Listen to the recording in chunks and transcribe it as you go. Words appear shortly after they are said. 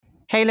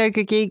Hey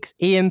Logo Geeks,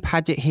 Ian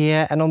Paget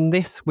here, and on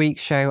this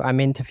week's show I'm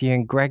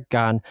interviewing Greg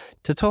Gunn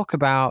to talk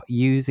about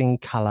using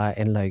colour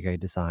in logo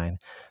design.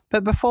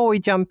 But before we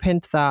jump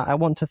into that, I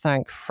want to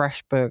thank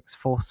FreshBooks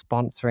for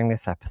sponsoring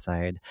this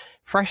episode.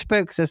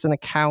 FreshBooks is an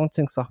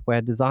accounting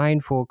software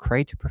designed for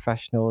creative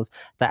professionals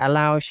that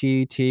allows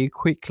you to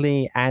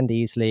quickly and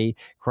easily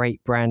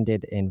create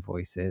branded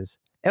invoices.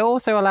 It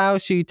also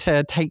allows you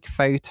to take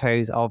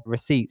photos of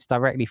receipts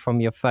directly from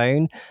your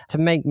phone to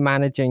make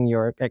managing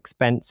your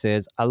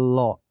expenses a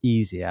lot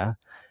easier.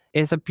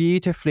 It's a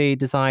beautifully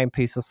designed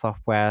piece of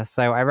software,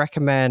 so I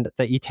recommend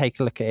that you take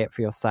a look at it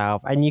for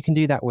yourself, and you can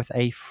do that with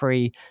a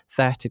free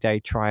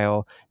 30-day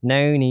trial.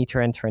 No need to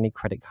enter any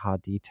credit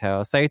card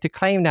details. So to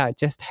claim that,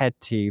 just head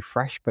to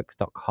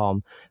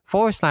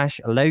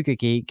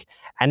freshbooks.com/logogeek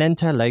and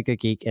enter Logo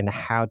Geek in the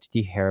How Did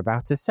You Hear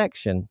About Us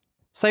section.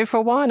 So for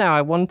a while now,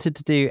 I wanted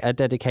to do a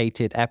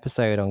dedicated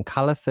episode on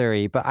color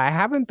theory, but I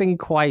haven't been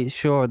quite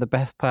sure of the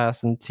best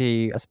person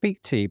to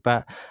speak to.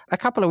 But a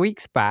couple of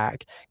weeks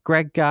back,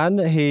 Greg Gunn,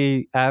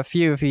 who a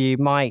few of you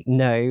might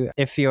know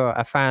if you're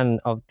a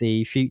fan of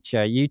the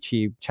Future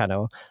YouTube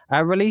channel,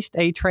 released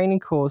a training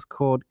course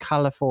called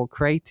Color for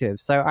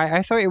Creatives. So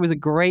I thought it was a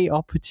great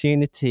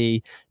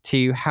opportunity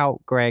to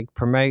help Greg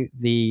promote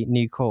the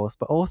new course,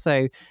 but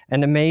also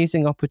an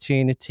amazing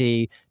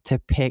opportunity to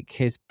pick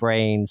his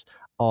brains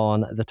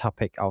on the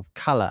topic of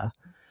color.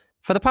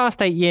 For the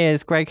past 8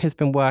 years, Greg has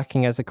been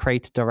working as a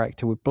creative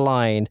director with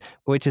Blind,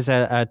 which is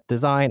a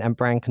design and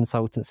brand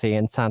consultancy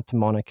in Santa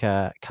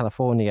Monica,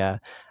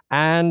 California.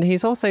 And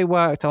he's also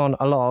worked on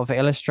a lot of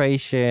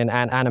illustration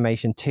and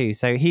animation too.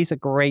 So he's a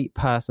great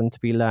person to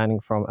be learning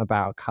from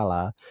about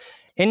color.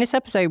 In this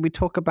episode, we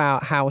talk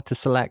about how to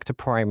select a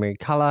primary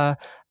color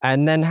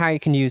and then how you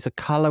can use a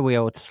color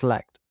wheel to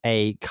select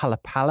a color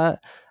palette,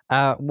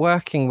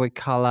 working with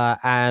color,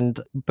 and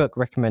book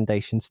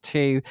recommendations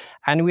too.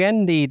 And we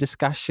end the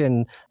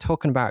discussion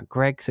talking about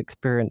Greg's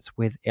experience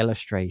with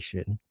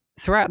illustration.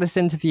 Throughout this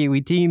interview, we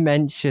do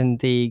mention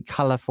the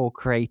Color for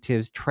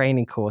Creatives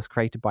training course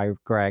created by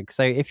Greg.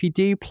 So if you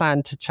do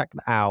plan to check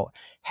that out,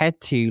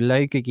 head to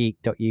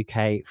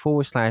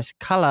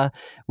logogeek.uk/color,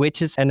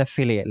 which is an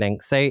affiliate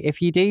link. So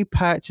if you do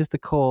purchase the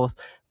course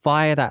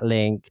via that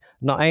link,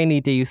 not only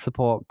do you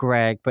support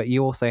Greg, but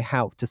you also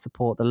help to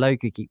support the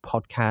Logo Geek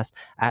podcast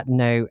at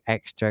no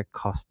extra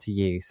cost to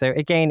you. So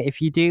again,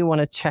 if you do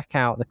want to check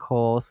out the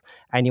course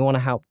and you want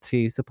to help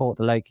to support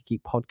the Logo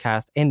Geek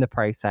podcast in the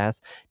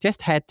process,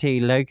 just head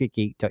to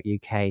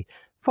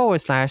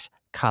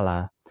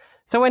logogeek.uk/color.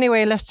 So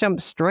anyway, let's jump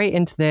straight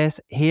into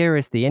this. Here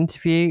is the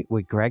interview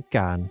with Greg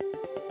Gunn.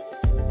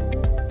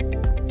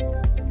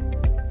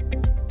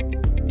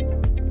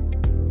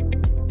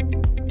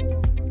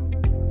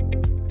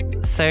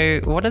 So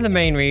one of the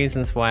main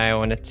reasons why I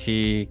wanted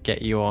to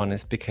get you on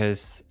is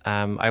because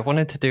I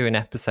wanted to do an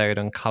episode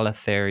on color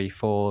theory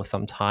for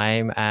some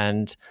time,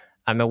 and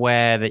I'm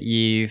aware that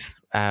you've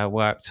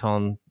worked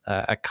on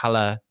a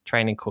color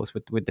training course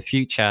with the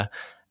Future,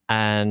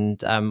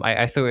 and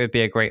I thought it would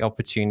be a great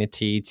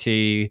opportunity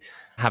to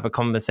have a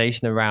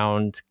conversation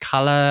around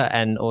color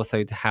and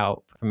also to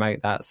help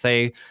promote that.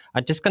 So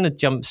I'm just going to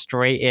jump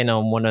straight in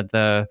on one of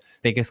the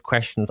biggest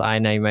questions I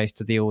know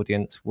most of the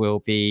audience will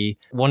be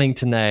wanting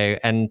to know.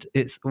 And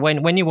it's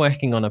when you're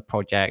working on a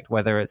project,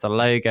 whether it's a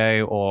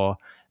logo or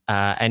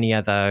any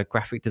other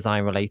graphic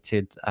design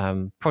related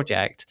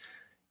project,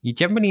 you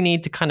generally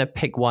need to kind of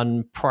pick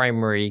one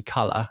primary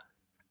color.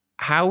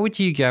 How would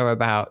you go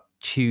about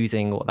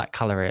choosing what that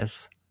color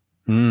is?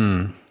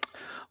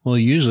 Well,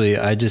 usually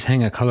I just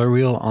hang a color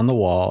wheel on the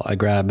wall. I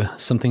grab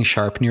something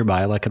sharp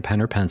nearby, like a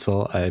pen or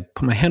pencil. I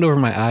put my hand over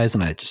my eyes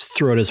and I just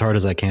throw it as hard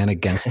as I can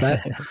against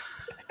that.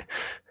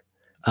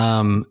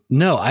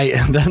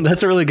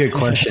 That's a really good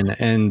question.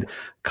 And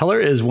color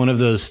is one of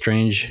those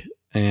strange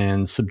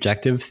and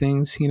subjective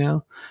things, you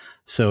know?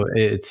 So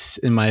it's,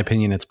 in my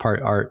opinion, it's part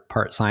art,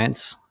 part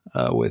science,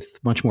 with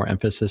much more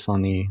emphasis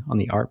on the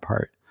art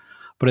part.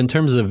 But in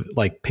terms of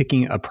like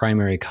picking a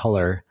primary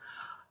color,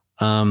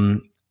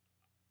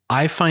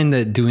 I find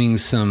that doing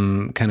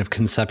some kind of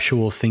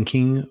conceptual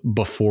thinking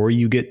before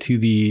you get to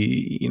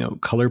the,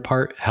 color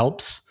part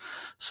helps.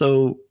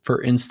 So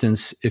for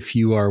instance, if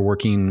you are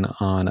working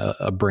on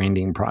a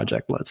branding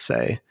project, let's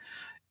say,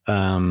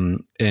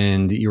 and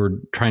you're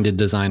trying to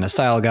design a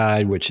style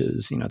guide, which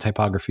is,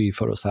 typography,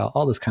 photo style,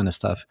 all this kind of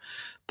stuff,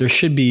 there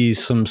should be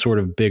some sort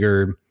of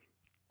bigger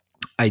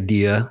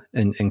idea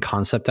and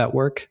concept at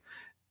work.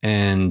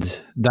 And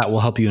that will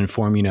help you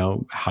inform,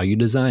 how you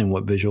design,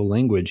 what visual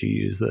language you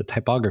use, the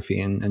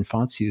typography and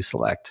fonts you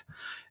select.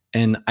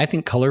 And I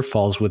think color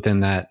falls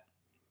within that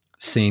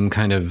same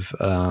kind of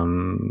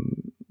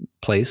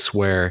place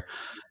where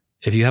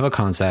if you have a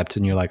concept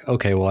and you're like,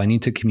 okay, well, I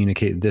need to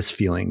communicate this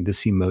feeling,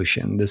 this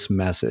emotion, this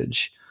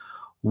message,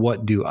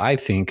 what do I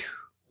think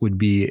would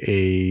be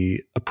a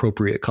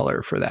appropriate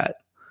color for that?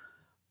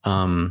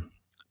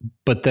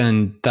 But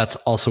then that's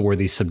also where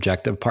the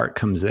subjective part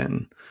comes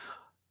in.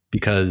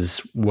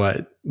 Because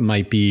what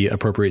might be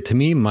appropriate to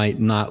me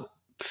might not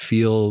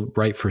feel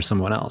right for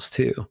someone else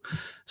too.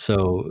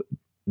 So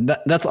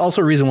That's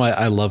also a reason why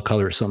I love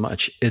color so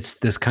much. It's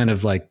this kind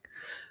of like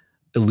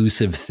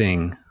elusive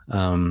thing.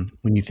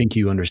 When you think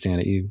you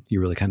understand it, you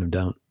really kind of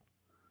don't.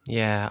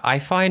 Yeah, I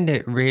find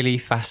it really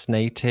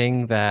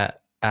fascinating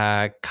that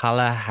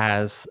color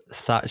has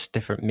such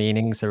different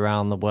meanings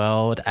around the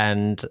world,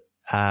 and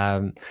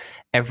um,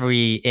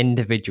 every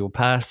individual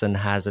person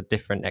has a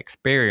different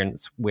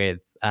experience with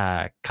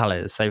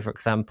colors. So, for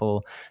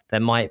example,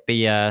 there might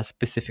be a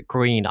specific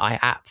green I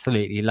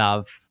absolutely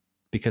love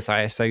because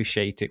I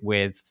associate it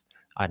with,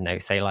 I don't know,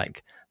 say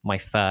like my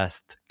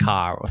first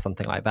car or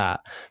something like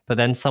that. But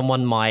then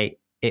someone might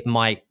it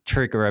might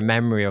trigger a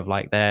memory of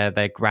like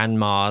their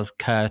grandma's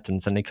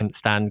curtains and they couldn't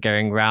stand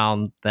going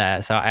around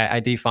there. So I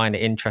do find it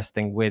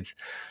interesting with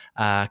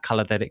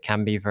color that it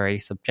can be very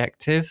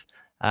subjective.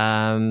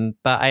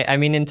 But I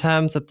mean, in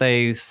terms of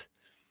those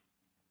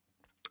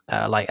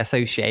like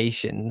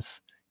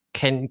associations,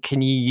 can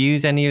you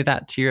use any of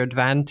that to your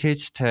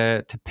advantage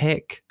to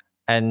pick?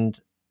 And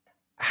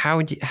how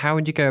would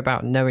you go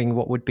about knowing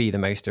what would be the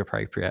most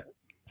appropriate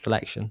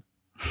selection?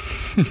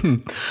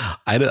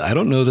 I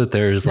don't know that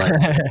there's like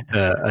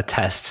a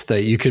test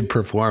that you could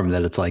perform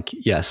that it's like,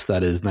 yes,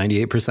 that is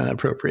 98%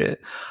 appropriate.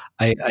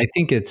 I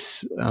think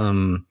it's,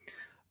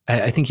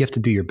 I think you have to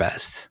do your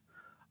best.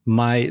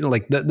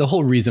 Like the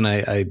whole reason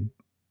I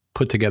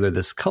put together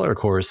this color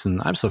course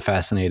and I'm so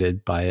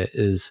fascinated by it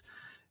is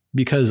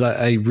because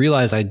I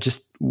realized I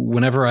just,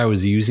 whenever I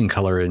was using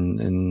color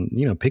and,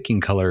 you know, picking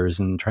colors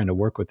and trying to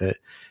work with it,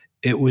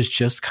 it was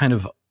just kind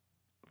of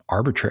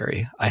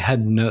arbitrary.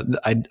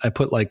 I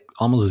put like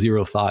almost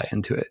zero thought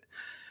into it.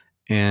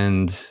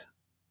 And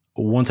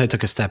once I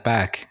took a step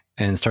back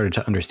and started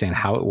to understand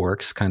how it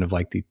works, kind of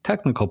like the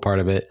technical part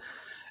of it,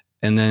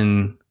 and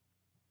then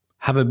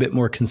have a bit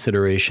more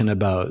consideration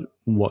about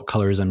what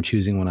colors I'm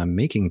choosing when I'm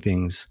making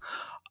things,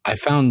 I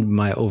found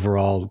my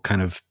overall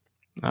kind of,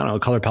 I don't know,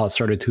 color palette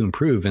started to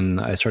improve, and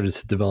I started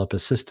to develop a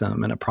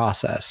system and a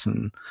process.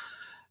 And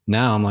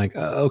now I'm like,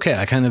 okay,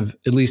 I kind of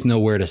at least know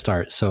where to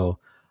start. So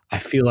I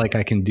feel like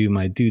I can do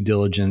my due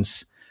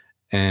diligence.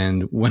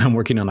 And when I'm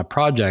working on a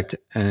project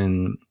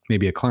and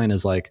maybe a client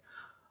is like,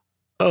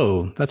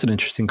 oh, that's an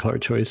interesting color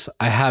choice,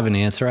 I have an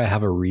answer. I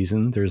have a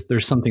reason.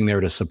 There's something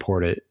there to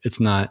support it. It's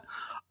not,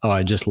 oh,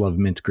 I just love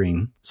mint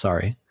green.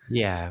 Sorry.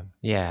 Yeah.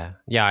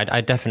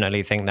 I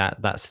definitely think that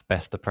that's the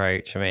best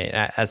approach. I mean,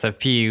 as a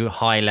few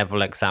high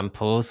level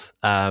examples,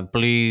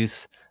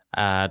 blues,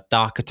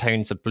 darker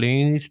tones of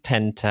blues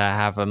tend to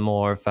have a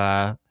more of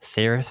a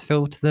serious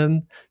feel to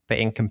them, but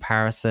in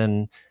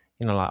comparison,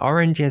 you know, like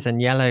oranges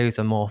and yellows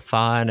are more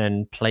fun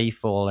and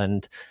playful,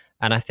 and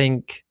I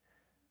think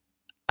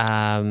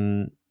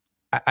um,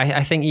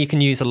 I think you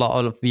can use a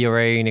lot of your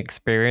own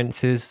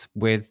experiences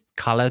with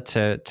color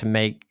to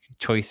make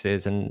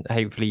choices, and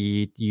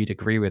hopefully you'd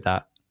agree with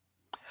that.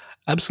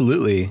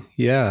 Absolutely.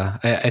 Yeah.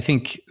 I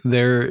think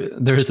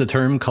there's a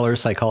term, color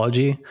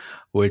psychology,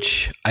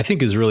 which I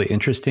think is really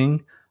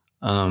interesting.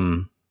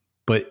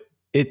 But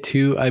it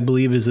too, I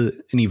believe, is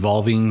an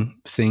evolving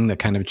thing that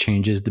kind of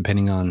changes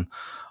depending on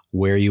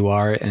where you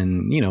are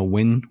and, you know,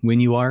 when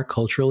you are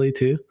culturally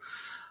too.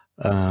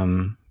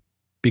 Um,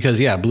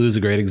 because yeah, blue is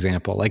a great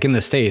example. Like in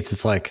the States,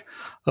 it's like,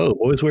 oh,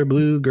 boys wear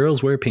blue,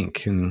 girls wear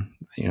pink, and,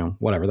 you know,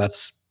 whatever.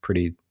 That's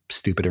pretty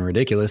stupid and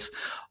ridiculous.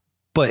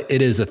 But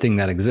it is a thing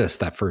that exists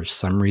that for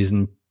some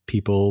reason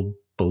people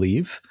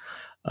believe.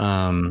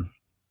 Um,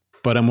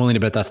 but I'm willing to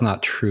bet that's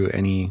not true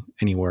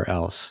anywhere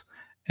else.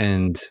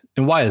 And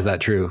why is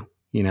that true?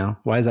 You know,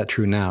 why is that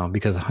true now?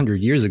 Because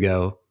 100 years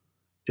ago,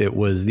 it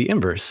was the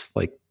inverse.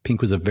 Like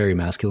pink was a very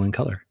masculine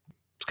color.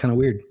 It's kind of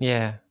weird.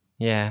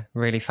 Yeah,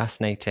 really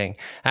fascinating.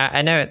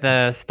 I know at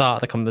the start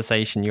of the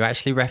conversation, you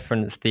actually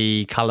referenced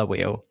the color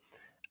wheel.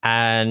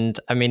 And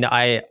I mean,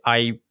 I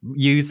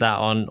use that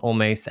on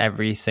almost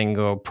every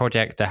single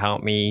project to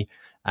help me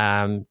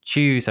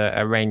choose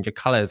a range of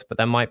colors. But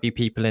there might be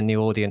people in the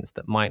audience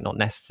that might not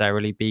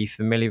necessarily be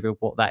familiar with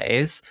what that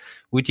is.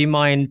 Would you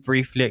mind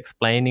briefly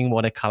explaining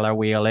what a color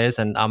wheel is?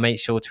 And I'll make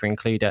sure to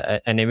include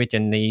an image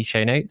in the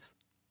show notes.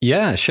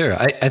 Yeah, sure.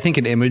 I think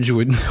an image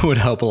would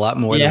help a lot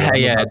more than what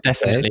I'm Yeah, about to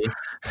say. definitely.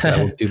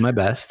 I will do my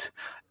best.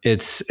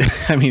 It's,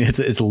 I mean,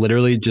 it's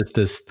literally just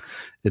this.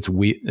 It's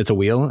a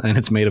wheel, and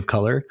it's made of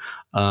color.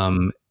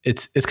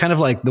 It's kind of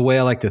like the way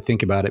I like to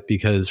think about it,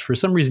 because for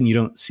some reason you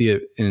don't see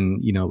it in,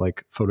 you know,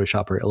 like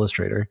Photoshop or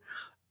Illustrator.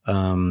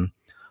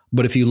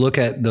 But if you look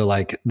at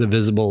the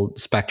visible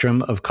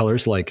spectrum of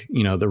colors, like,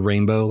 you know, the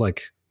rainbow,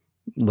 like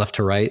left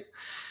to right,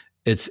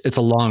 it's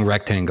a long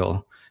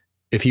rectangle.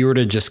 If you were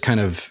to just kind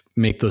of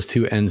make those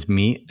two ends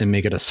meet and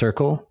make it a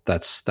circle,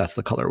 that's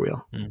the color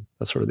wheel.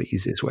 That's sort of the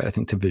easiest way, I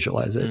think, to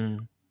visualize it.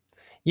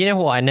 You know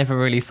what? I never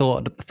really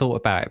thought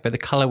about it, but the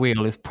color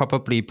wheel is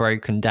probably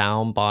broken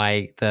down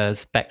by the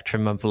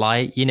spectrum of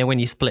light. You know, when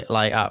you split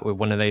light up with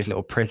one of those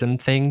little prism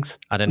things.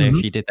 I don't know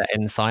if you did that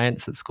in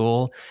science at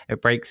school.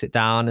 It breaks it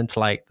down into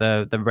like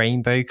the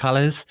rainbow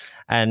colors,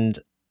 and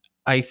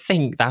I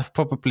think that's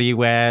probably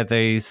where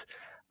those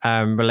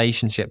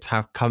relationships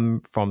have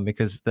come from,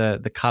 because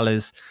the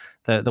colors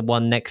the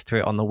one next to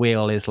it on the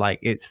wheel is like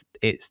its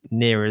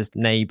nearest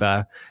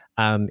neighbor,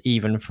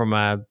 even from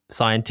a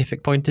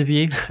scientific point of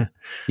view.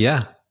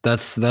 Yeah,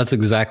 that's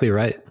exactly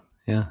right.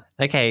 Yeah.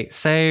 Okay,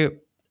 so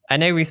I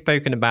know we've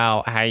spoken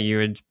about how you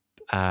would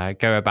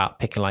go about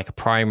picking like a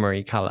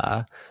primary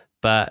color,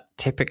 but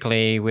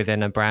typically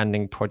within a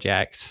branding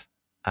project,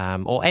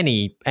 or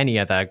any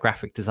other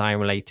graphic design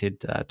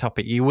related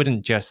topic, you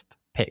wouldn't just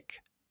pick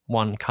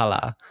one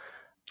color.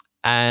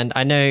 And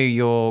I know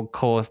your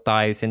course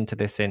dives into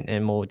this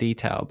in more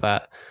detail,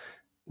 but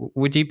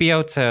would you be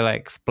able to like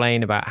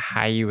explain about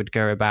how you would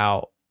go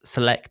about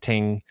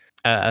selecting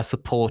a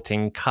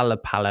supporting color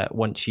palette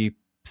once you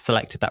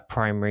selected that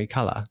primary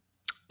color?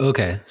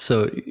 Okay,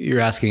 so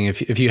you're asking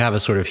if you have a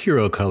sort of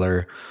hero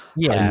color, how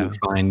do you Yeah.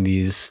 find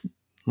these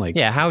like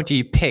Yeah, how do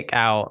you pick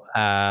out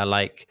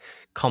like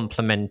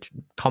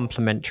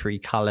complementary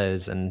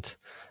colors and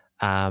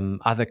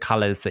other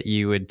colors that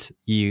you would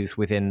use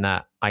within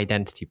that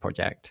identity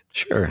project?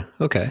 Sure.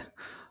 Okay.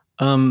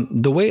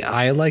 The way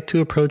I like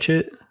to approach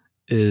it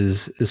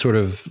is sort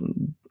of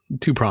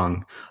two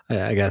prong,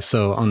 I guess.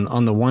 So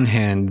on the one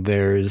hand,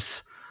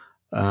 there's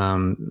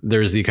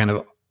the kind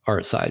of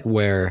art side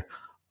where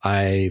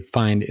I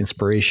find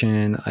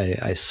inspiration.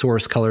 I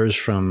source colors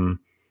from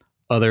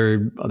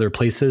other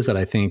places that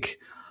I think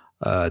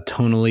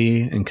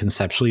tonally and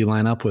conceptually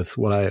line up with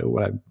what I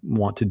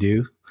want to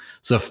do.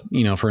 So,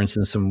 if, for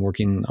instance, I'm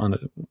working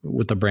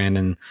with a brand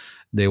and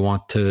they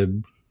want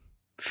to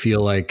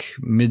feel like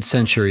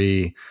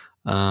mid-century,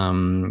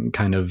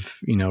 kind of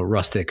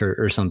rustic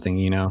or something.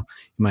 You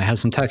might have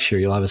some texture.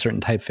 You'll have a certain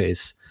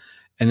typeface.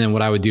 And then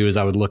what I would do is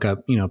I would look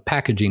up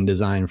packaging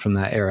design from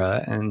that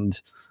era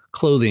and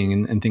clothing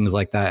and things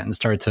like that, and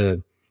start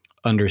to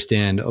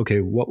understand,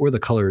 okay, what were the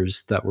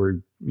colors that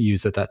were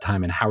used at that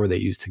time and how were they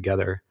used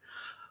together?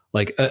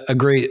 Like a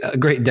great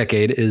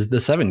decade is the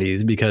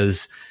 70s,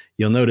 because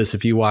you'll notice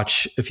if you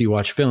watch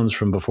films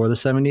from before the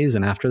 70s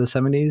and after the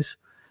 70s,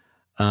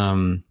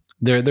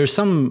 they're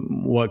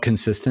somewhat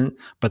consistent,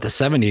 but the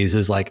 70s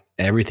is like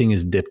everything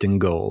is dipped in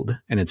gold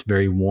and it's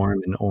very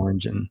warm and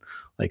orange, and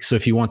like, so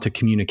if you want to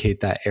communicate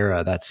that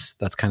era, that's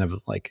kind of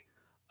like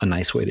a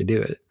nice way to do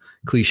it,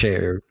 cliche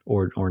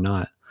or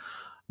not.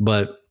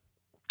 But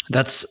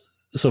that's,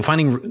 so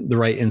finding the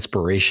right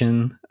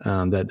inspiration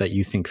that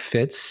you think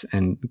fits,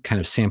 and kind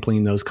of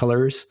sampling those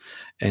colors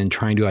and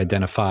trying to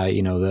identify,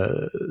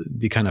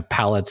 the kind of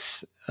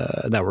palettes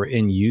that were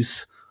in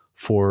use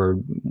for,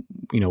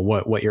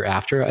 what you're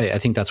after. I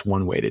think that's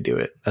one way to do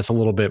it. That's a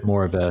little bit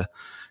more of a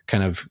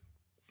kind of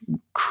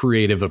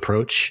creative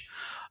approach.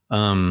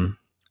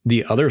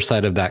 The other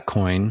side of that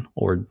coin,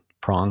 or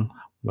prong,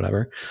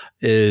 whatever,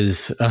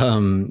 is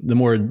the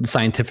more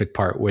scientific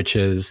part, which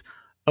is,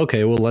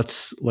 okay, well,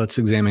 let's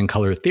examine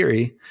color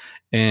theory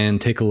and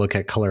take a look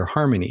at color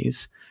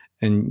harmonies.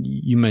 And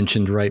you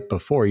mentioned right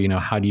before,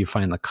 how do you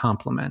find the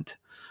complement?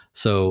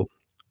 So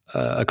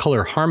a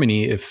color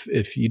harmony,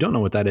 if you don't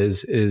know what that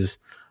is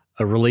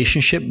a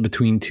relationship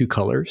between two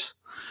colors.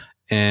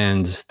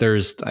 And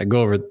I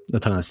go over a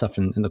ton of stuff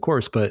in the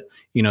course, but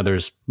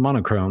there's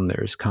monochrome,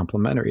 there's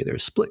complementary,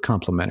 there's split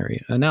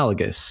complementary,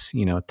 analogous,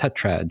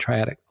 tetrad,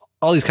 triadic,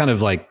 all these kind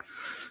of like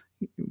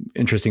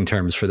interesting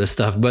terms for this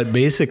stuff. But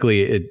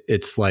basically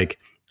it's like,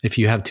 if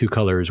you have two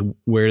colors,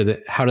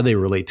 how do they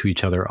relate to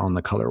each other on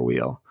the color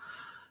wheel?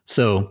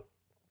 So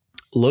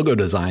logo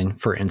design,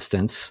 for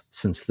instance,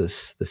 since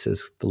this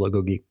is the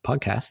Logo Geek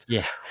podcast.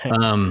 Yeah.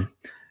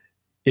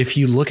 If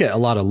you look at a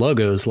lot of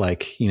logos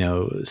like,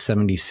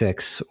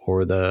 76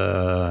 or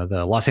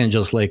the Los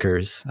Angeles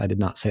Lakers, I did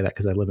not say that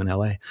because I live in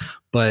LA,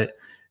 but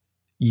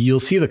you'll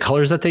see the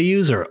colors that they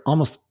use are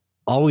almost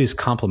always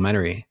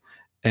complementary,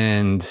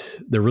 and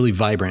they're really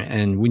vibrant.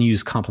 And when you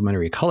use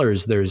complementary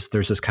colors, there's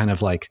this kind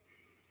of like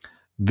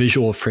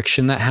visual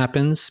friction that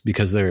happens,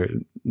 because they're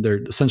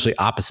essentially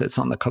opposites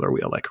on the color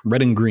wheel, like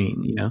red and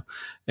green,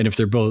 and if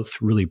they're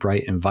both really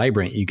bright and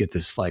vibrant, you get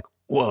this like,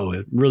 whoa,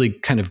 it really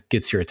kind of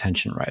gets your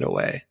attention right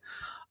away.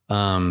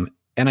 And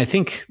I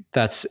think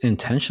that's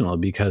intentional,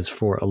 because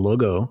for a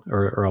logo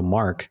or a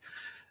mark,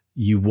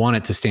 you want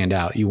it to stand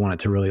out. You want it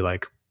to really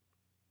like,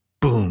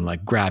 boom,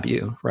 like grab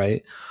you,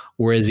 right?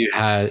 Whereas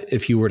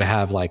if you were to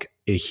have like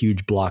a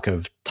huge block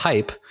of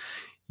type,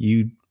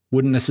 you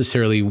wouldn't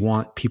necessarily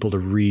want people to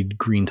read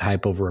green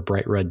type over a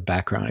bright red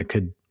background. It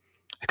could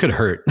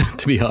hurt,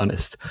 to be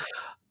honest.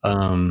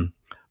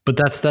 But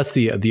that's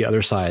the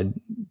other side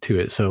to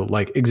it. So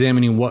like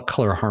examining what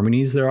color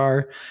harmonies there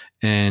are,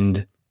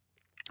 and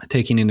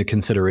taking into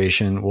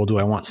consideration, well, do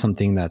I want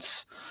something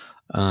that's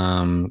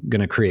going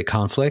to create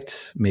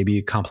conflict,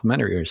 maybe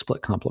complementary or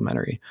split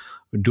complementary?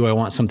 Do I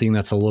want something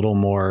that's a little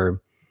more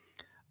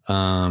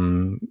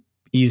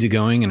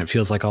easygoing and it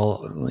feels like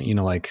all,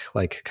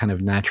 like kind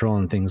of natural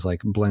and things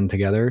like blend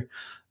together?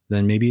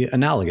 Then maybe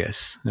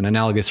analogous. And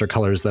analogous are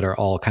colors that are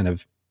all kind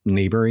of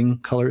neighboring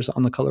colors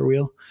on the color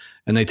wheel.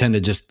 And they tend to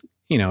just,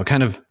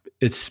 kind of,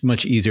 it's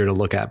much easier to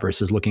look at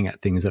versus looking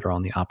at things that are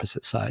on the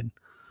opposite side.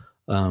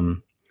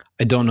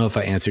 I don't know if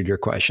I answered your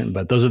question,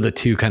 but those are the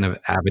two kind of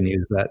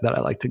avenues that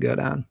I like to go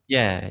down.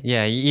 Yeah,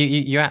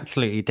 you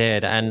absolutely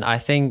did, and I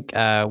think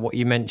what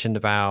you mentioned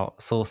about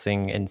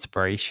sourcing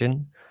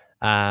inspiration,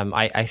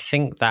 I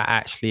think that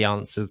actually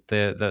answers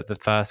the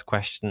first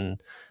question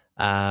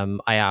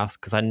I asked,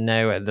 because I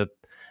know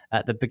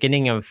at the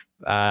beginning of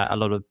a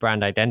lot of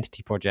brand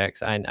identity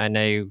projects, I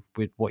know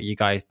with what you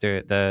guys do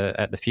at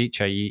the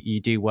Future, you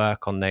do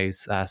work on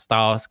those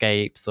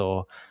starscapes,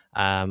 or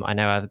I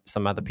know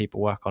some other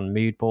people work on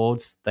mood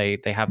boards. They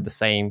have the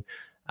same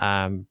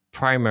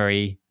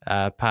primary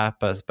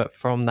purpose, but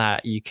from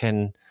that you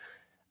can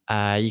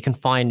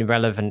find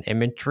relevant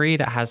imagery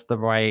that has the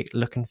right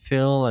look and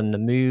feel and the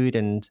mood,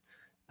 and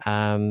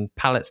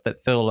palettes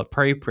that feel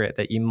appropriate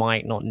that you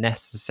might not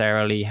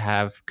necessarily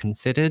have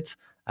considered.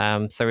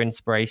 So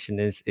inspiration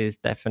is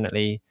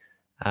definitely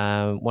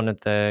one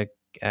of the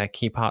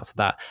key parts of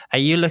that. Are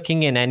you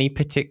looking in any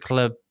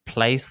particular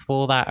place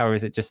for that, or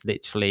is it just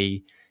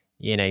literally,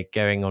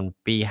 going on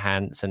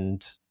Behance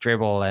and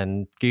Dribble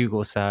and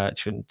Google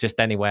search and just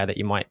anywhere that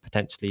you might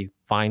potentially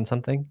find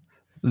something?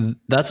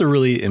 That's a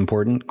really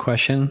important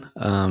question.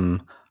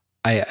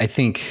 I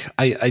think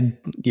I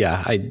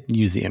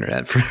use the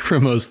internet for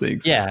most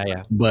things.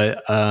 Yeah.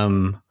 But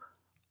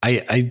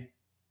I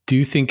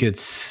do think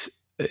it's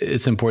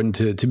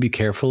important to be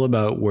careful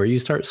about where you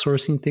start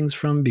sourcing things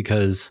from,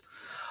 because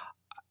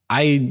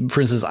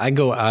for instance, I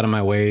go out of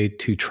my way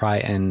to try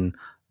and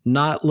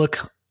not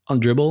look on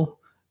Dribble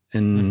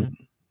and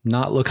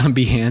not look on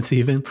Behance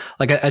even.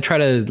 Like I try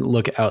to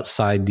look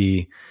outside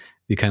the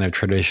kind of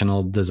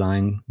traditional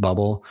design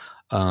bubble,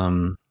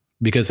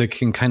 because it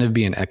can kind of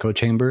be an echo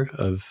chamber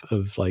of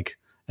like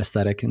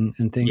aesthetic and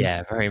things.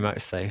 Yeah, very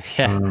much so.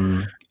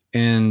 Yeah.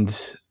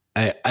 And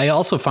I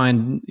also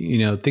find,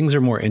 things are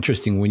more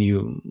interesting when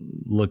you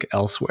look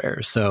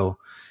elsewhere. So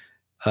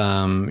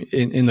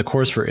in the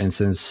course, for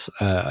instance,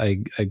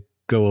 I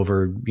go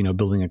over,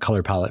 building a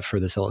color palette for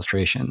this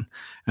illustration.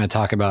 And I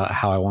talk about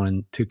how I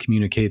wanted to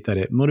communicate that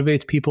it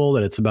motivates people,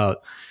 that it's about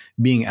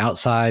being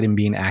outside and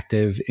being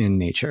active in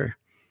nature.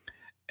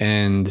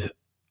 And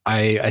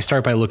I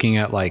start by looking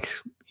at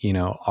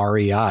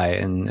REI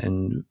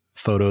and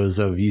photos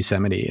of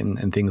Yosemite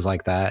and things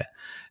like that.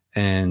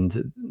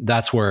 And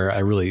that's where I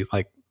really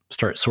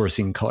start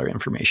sourcing color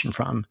information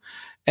from.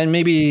 And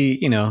maybe,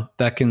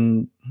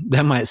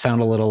 that might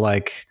sound a little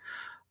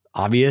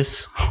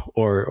obvious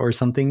or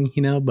something,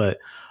 but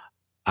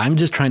I'm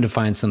just trying to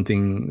find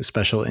something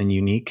special and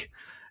unique.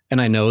 And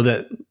I know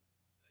that,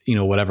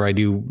 whatever I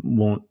do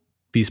won't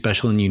be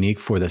special and unique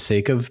for the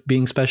sake of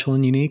being special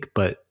and unique,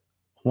 but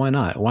why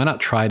not? Why not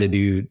try to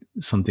do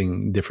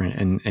something different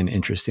and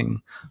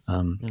interesting,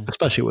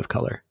 especially with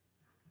color?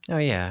 Oh,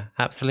 yeah,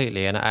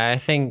 absolutely. And I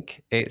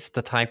think it's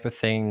the type of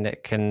thing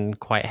that can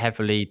quite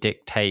heavily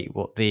dictate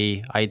what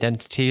the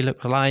identity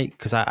looks like.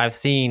 Because I've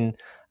seen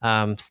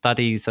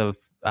studies of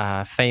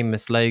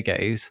famous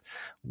logos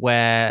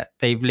where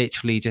they've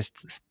literally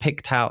just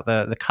picked out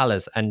the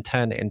colors and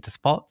turned it into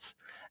spots.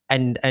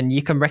 And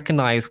you can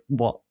recognize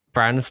what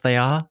brands they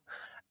are,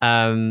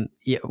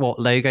 what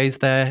logos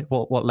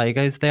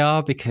they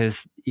are,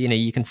 because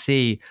you can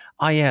see,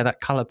 oh yeah,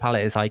 that color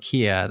palette is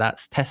IKEA,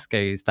 that's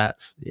Tesco's,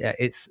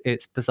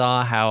 it's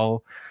bizarre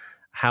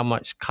how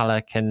much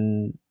color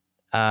can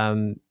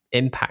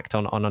impact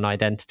on an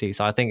identity.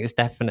 So I think it's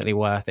definitely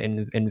worth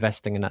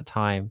investing in that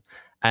time.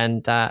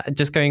 And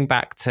just going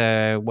back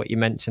to what you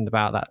mentioned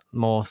about that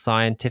more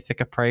scientific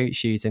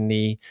approach using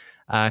the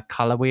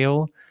color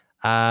wheel,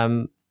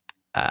 you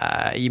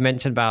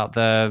mentioned about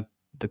the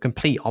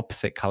complete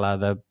opposite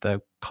color,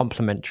 the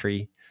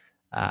complementary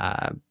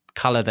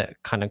color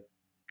that kind of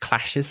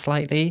clashes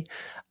slightly.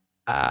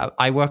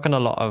 I work on a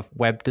lot of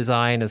web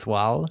design as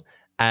well,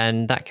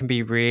 and that can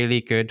be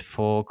really good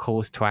for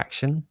calls to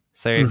action.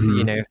 So if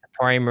if the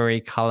primary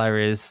color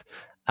is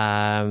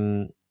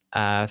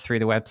through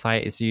the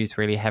website is used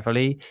really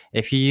heavily,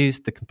 if you use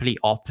the complete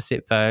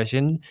opposite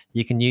version,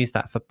 you can use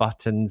that for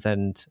buttons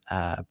and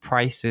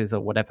prices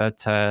or whatever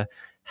to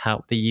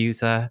help the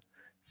user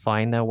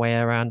find their way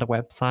around a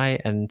website.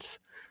 And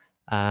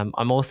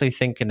I'm also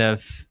thinking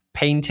of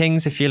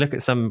paintings. If you look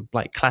at some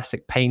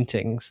classic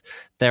paintings,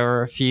 there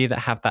are a few that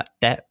have that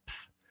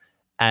depth,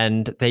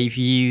 and they've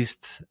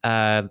used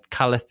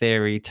color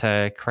theory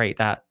to create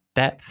that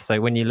depth. So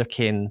when you look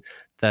in,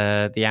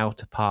 the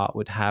outer part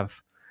would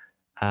have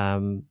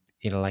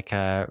like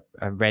a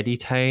reddy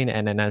tone,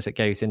 and then as it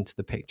goes into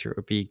the picture it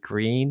would be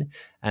green,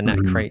 and that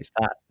creates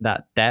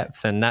that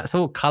depth. And that's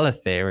all color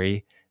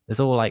theory. There's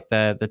all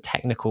the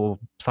technical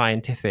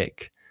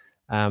scientific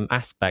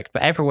aspect,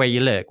 but everywhere you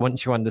look,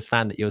 once you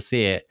understand it, you'll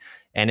see it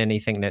in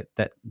anything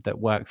that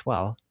works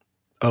well.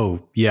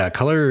 Oh yeah,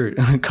 color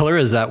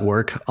is at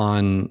work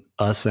on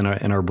us and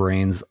our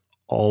brains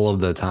all of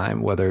the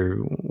time, whether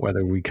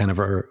we kind of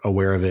are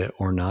aware of it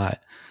or not.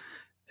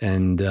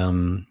 And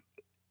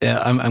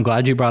yeah, I'm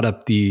glad you brought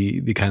up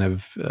the kind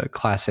of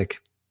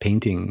classic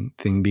painting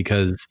thing,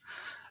 because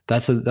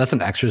that's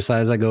an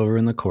exercise I go over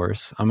in the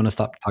course. I'm going to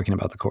stop talking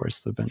about the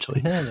course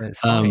eventually. No, it's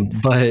fine.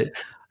 But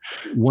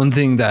One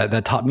thing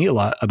that taught me a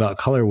lot about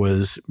color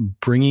was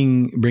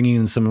bringing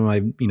in some of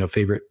my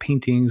favorite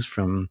paintings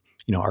from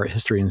art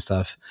history and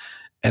stuff,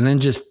 and then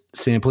just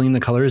sampling the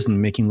colors and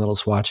making little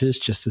swatches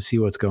just to see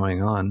what's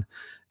going on.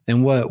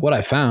 And what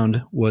I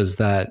found was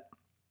that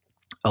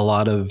a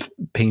lot of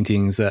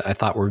paintings that I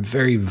thought were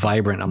very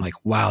vibrant, I'm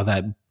like, wow,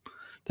 that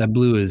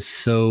blue is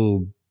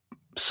so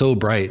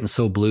bright and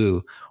so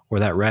blue, or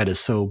that red is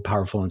so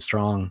powerful and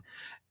strong.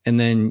 And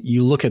then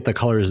you look at the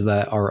colors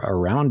that are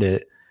around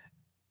it,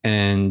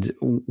 and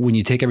when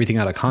you take everything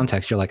out of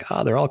context, you're like,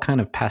 oh, they're all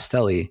kind of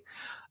pastel-y.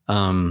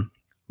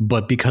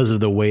 But because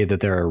of the way that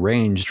they're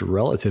arranged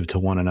relative to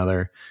one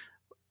another,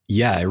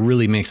 yeah, it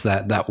really makes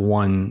that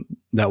one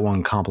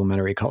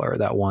complementary color,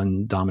 that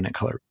one dominant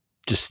color,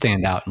 just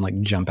stand out and like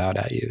jump out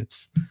at you.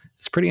 It's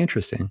pretty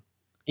interesting.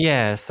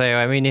 Yeah, so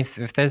I mean,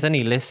 if there's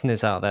any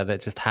listeners out there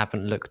that just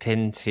haven't looked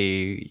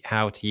into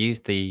how to use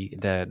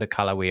the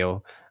color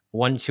wheel,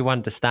 once you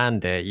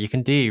understand it, you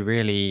can do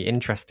really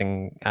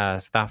interesting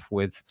stuff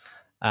with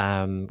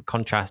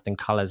contrasting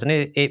colors, and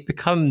it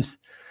becomes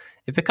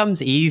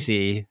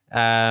easy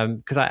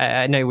because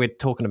I know we're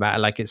talking about it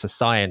like it's a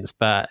science,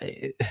 but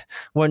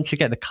once you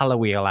get the color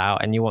wheel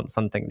out and you want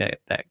something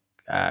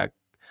that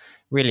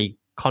really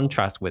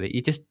contrasts with it,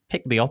 you just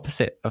pick the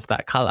opposite of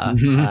that color.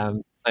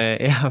 So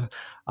yeah,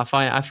 I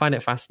find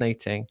it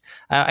fascinating.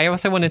 I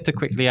also wanted to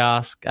quickly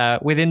ask,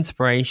 with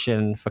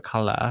inspiration for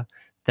color,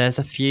 there's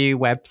a few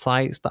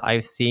websites that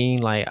I've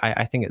seen, like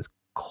I think it's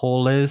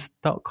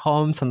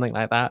callers.com, something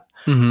like that,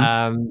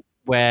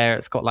 where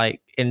it's got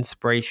like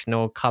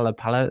inspirational color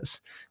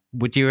palettes.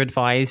 Would you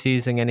advise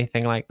using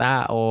anything like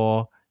that,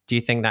 or do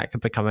you think that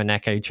could become an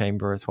echo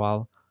chamber as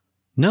well?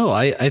 No,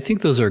 I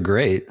think those are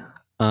great.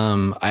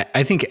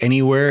 I think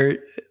anywhere,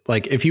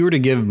 like if you were to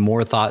give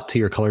more thought to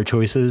your color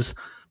choices,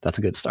 that's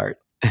a good start.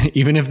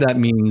 Even if that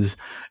means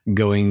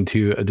going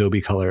to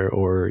Adobe Color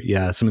or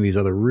some of these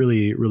other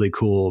really, really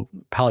cool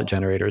palette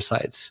generator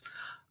sites.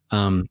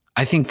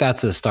 I think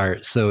that's a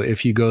start. So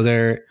if you go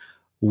there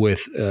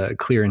with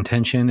clear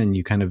intention and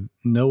you kind of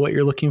know what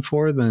you're looking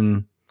for,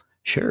 then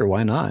sure,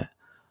 why not?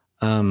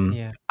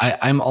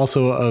 I'm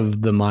also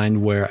of the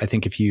mind where I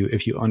think if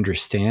you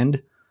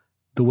understand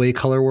the way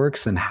color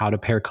works and how to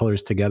pair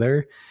colors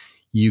together,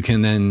 you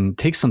can then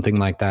take something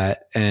like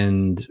that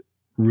and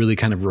really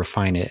kind of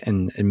refine it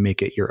and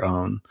make it your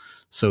own.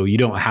 So you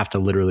don't have to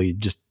literally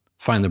just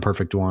find the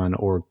perfect one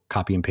or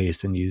copy and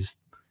paste and use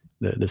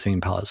the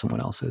same palette someone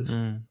else's.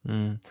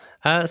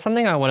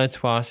 Something I wanted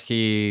to ask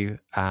you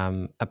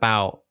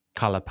about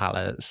color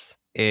palettes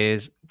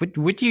is,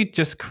 would you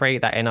just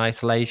create that in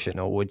isolation,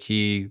 or would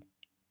you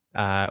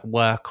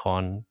work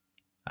on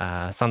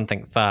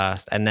something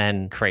first and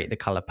then create the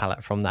color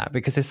palette from that?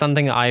 Because it's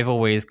something that I've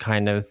always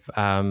kind of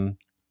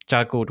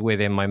juggled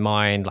with in my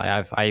mind.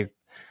 Like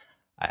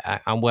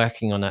I'm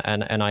working on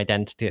an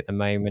identity at the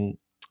moment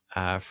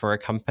for a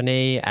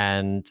company,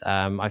 and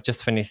I've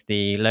just finished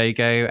the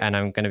logo, and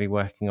I'm going to be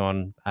working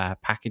on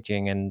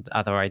packaging and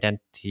other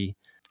identity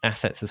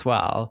assets as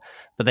well.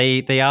 But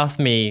they asked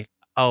me,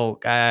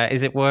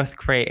 is it worth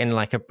creating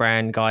like a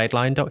brand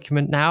guideline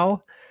document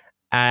now?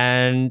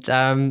 And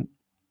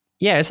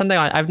it's something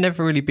I've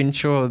never really been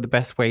sure of the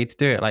best way to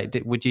do it.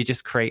 Like, would you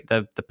just create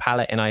the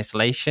palette in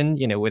isolation,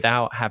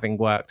 without having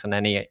worked on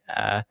any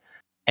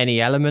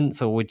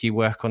elements, or would you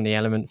work on the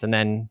elements and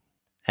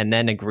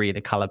then agree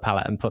the color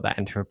palette and put that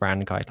into a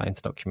brand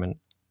guidelines document?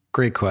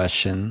 Great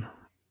question.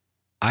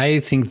 I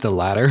think the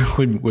latter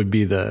would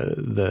be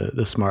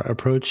the smart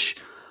approach,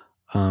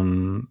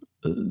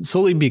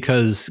 solely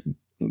because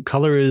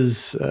color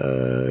is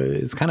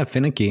it's kind of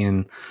finicky,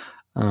 and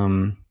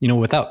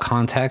without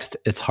context,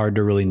 it's hard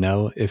to really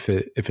know if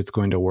it's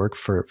going to work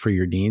for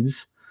your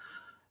needs.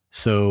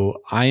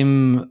 So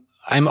I'm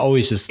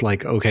always just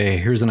like, okay,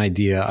 here's an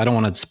idea. I don't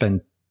want to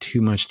spend too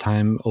much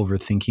time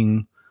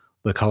overthinking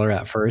the color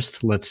at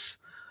first. Let's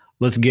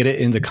get it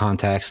into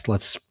context.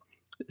 Let's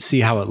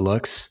see how it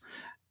looks.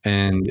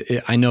 And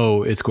I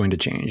know it's going to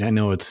change. I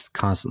know it's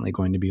constantly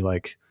going to be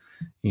like,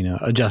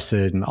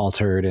 adjusted and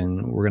altered,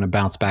 and we're going to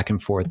bounce back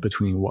and forth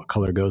between what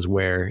color goes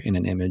where in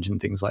an image and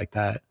things like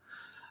that.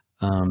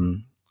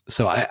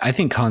 So I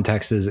think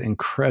context is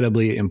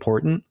incredibly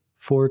important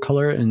for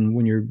color, and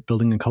when you're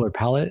building a color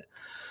palette.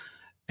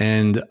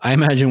 And I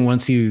imagine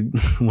once you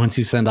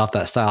send off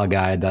that style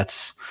guide,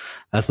 that's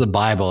the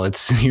Bible.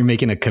 You're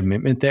making a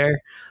commitment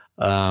there.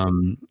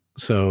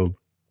 So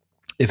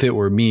if it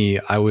were me,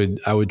 I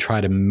would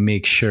try to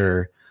make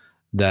sure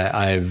that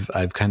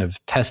I've kind of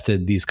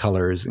tested these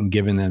colors and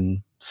given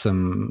them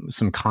some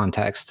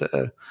context,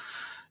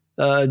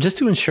 just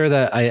to ensure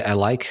that I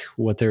like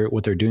what they're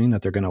doing,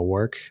 that they're going to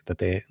work, that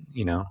they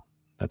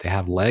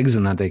have legs,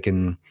 and that they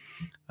can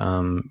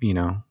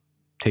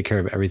take care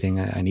of everything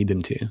I need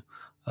them to.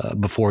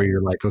 Before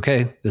you're like,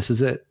 okay, this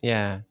is it.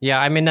 Yeah.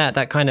 I mean,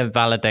 that kind of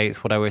validates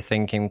what I was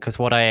thinking, because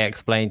what I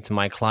explained to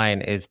my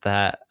client is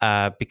that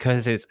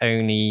because it's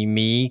only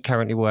me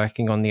currently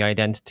working on the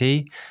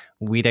identity,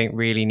 we don't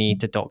really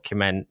need to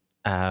document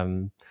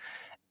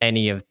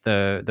any of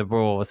the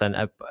rules,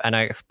 and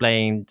I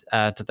explained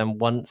to them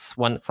once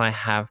I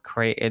have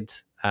created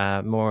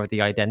more of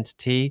the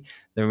identity,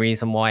 the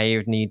reason why you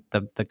would need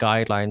the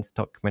guidelines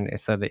document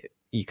is so that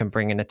you can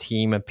bring in a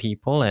team of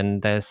people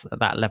and there's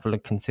that level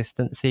of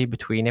consistency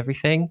between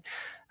everything.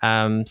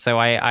 So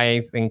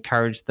I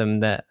encouraged them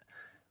that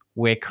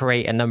we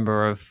create a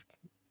number of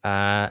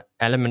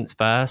elements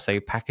first, so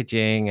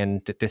packaging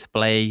and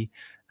display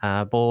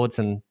boards,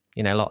 and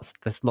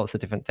there's lots of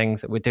different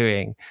things that we're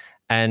doing.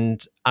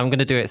 And I'm going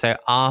to do it so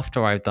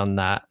after I've done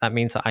that, that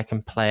means that I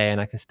can play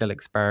and I can still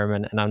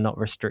experiment and I'm not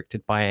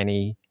restricted by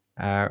any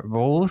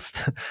rules.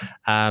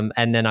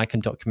 And then I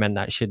can document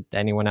that should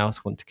anyone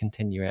else want to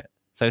continue it.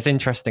 So it's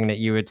interesting that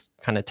you would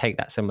kind of take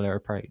that similar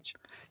approach.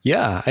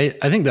 Yeah, I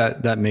think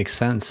that makes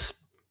sense.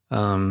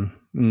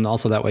 And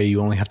also that way you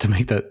only have to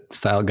make that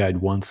style guide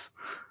once.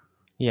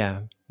 Yeah.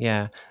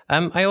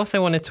 I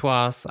also wanted to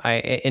ask,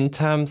 in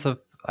terms of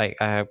like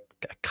a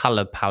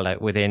color palette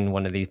within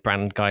one of these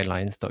brand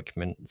guidelines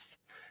documents,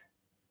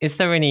 is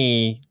there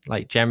any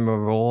like general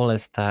rule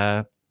as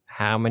to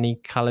how many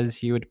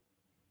colors you would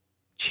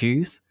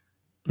choose?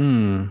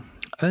 I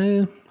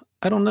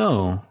don't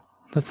know.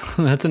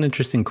 That's an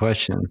interesting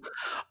question.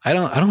 I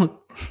don't.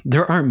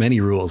 There aren't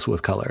many rules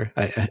with color.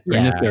 And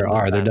if there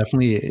are, they're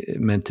definitely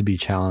meant to be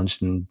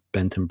challenged and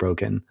bent and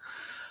broken.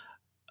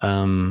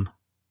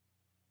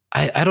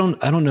 I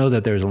don't know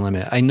that there's a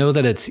limit. I know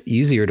that it's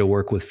easier to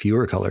work with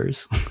fewer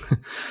colors.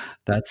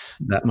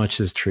 That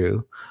much is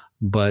true.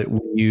 But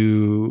when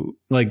you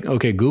like,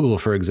 okay, Google,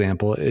 for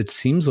example, it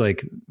seems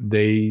like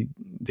they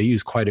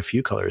use quite a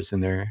few colors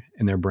in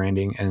their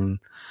branding. And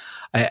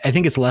I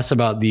think it's less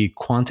about the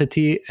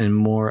quantity and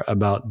more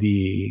about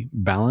the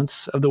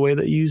balance of the way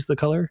that you use the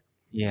color.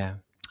 Yeah.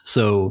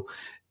 So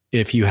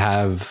if you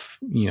have,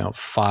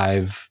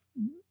 5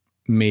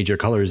 major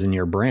colors in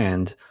your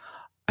brand,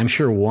 I'm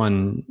sure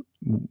one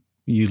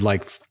you'd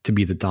like to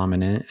be the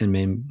dominant, and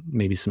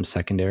maybe some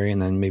secondary,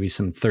 and then maybe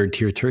some third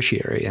tier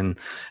tertiary. And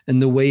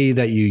the way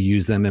that you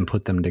use them and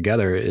put them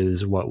together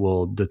is what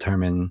will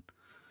determine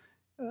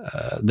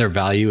their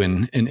value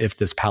and if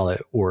this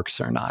palette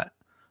works or not.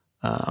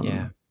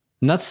 And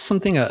that's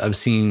something I've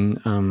seen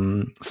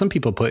some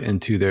people put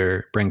into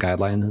their brand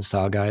guidelines and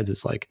style guides.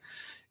 It's like,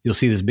 you'll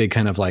see this big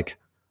kind of like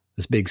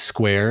this big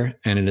square,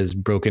 and it is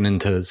broken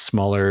into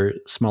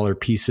smaller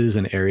pieces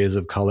and areas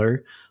of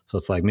color. So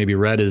it's like maybe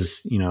red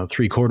is,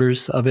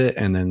 3/4 of it.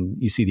 And then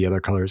you see the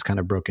other colors kind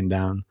of broken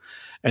down.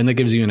 And that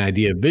gives you an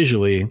idea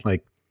visually,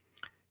 like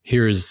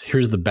here's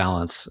the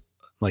balance.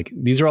 Like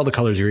these are all the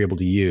colors you're able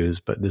to use,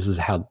 but this is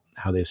how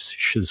this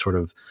should sort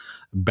of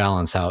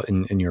balance out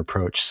in your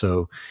approach.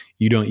 So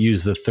you don't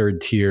use the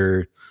third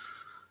tier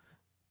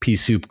pea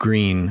soup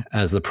green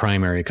as the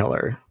primary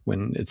color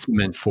when it's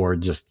meant for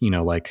just,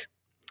 like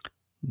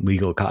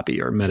legal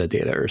copy or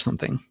metadata or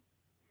something.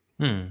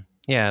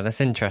 Yeah, that's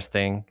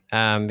interesting.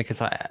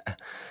 Because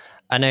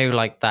I know,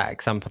 like that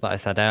example that I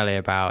said earlier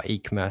about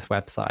e-commerce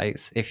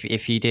websites,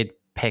 if you did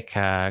pick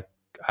a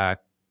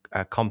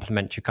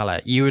complementary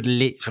color, you would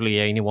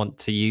literally only want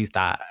to use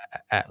that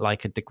at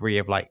like a degree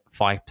of like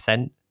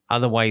 5%.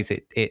 Otherwise,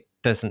 it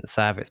doesn't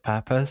serve its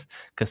purpose,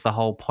 because the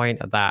whole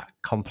point of that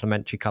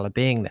complementary color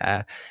being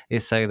there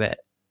is so that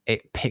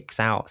it picks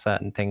out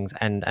certain things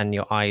and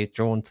your eye is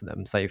drawn to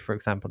them. So for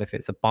example, if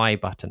it's a buy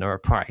button or a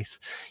price,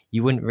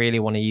 you wouldn't really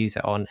want to use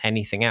it on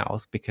anything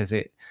else, because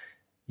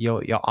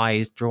your eye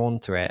is drawn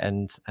to it,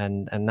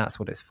 and that's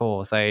what it's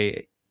for. So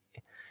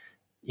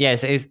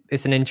yes,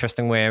 it's an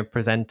interesting way of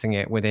presenting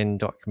it within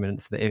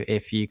documents, that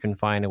if you can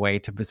find a way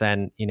to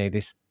present,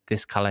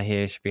 this color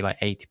here should be like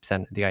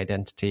 80% of the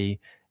identity,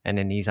 and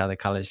then these other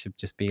colors should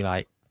just be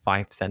like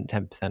 5%,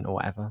 10% or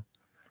whatever.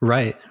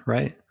 Right.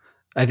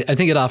 I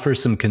think it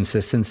offers some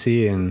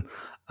consistency, and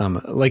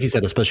like you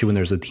said, especially when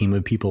there's a team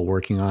of people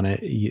working on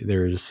it,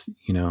 there's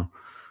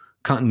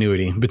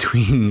continuity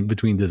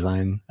between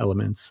design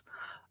elements.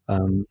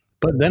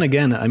 But then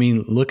again, I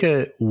mean, look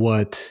at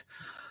what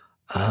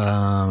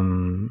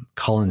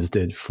Collins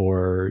did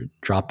for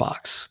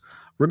Dropbox.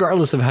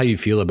 Regardless of how you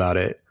feel about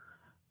it,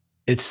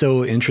 it's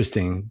so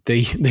interesting. They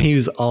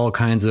use all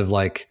kinds of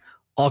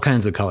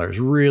colors,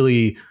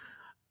 really,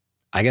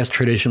 I guess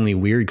traditionally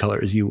weird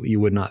colors you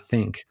would not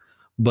think.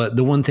 But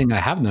the one thing I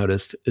have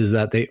noticed is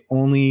that they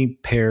only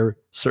pair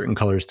certain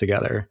colors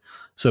together.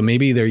 So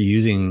maybe they're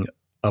using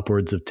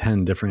upwards of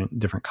 10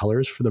 different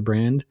colors for the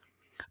brand,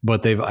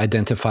 but they've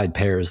identified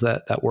pairs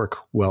that work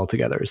well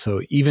together.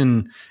 So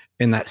even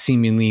in that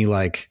seemingly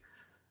like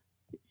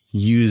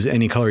use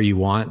any color you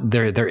want,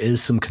 there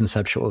is some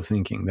conceptual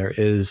thinking. There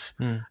is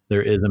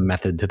a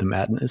method to the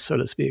madness, so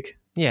to speak.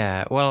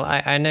 Yeah, well,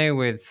 I know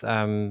with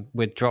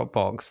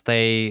Dropbox,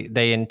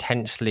 they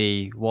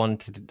intentionally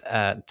wanted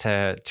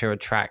to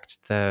attract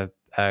the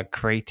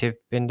creative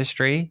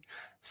industry.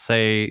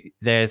 So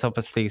there's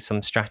obviously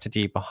some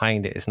strategy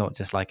behind it. It's not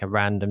just like a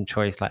random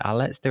choice, like, oh,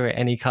 let's do it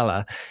any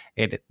color.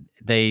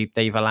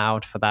 They've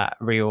allowed for that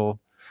real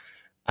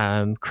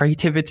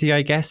creativity,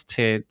 I guess,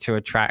 to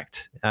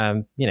attract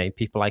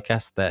people like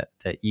us that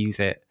use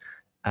it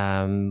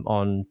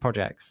on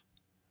projects.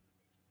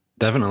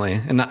 Definitely.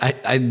 And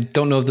I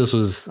don't know if this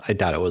was, I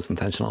doubt it was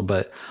intentional,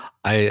 but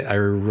I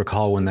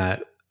recall when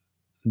that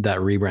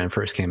rebrand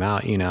first came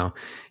out,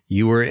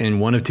 you were in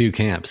one of two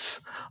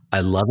camps. I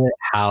love it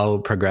how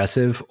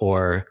progressive,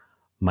 or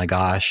my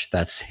gosh,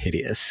 that's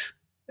hideous.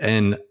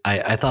 And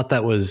I thought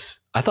that was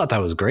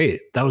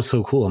great. That was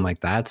so cool. I'm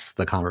like, that's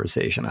the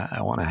conversation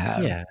I want to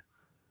have. Yeah.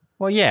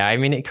 Well, yeah. I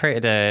mean, it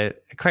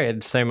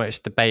created so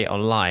much debate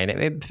online.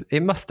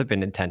 It must have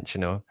been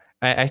intentional.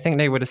 I think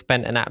they would have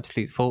spent an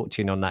absolute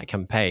fortune on that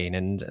campaign,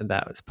 and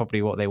that was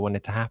probably what they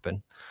wanted to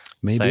happen.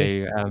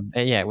 Maybe. So,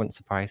 yeah, it wouldn't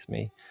surprise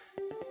me.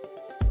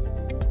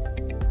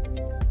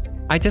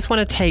 I just want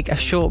to take a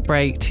short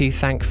break to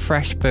thank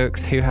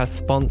FreshBooks, who has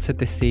sponsored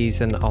this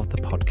season of the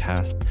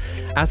podcast.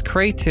 As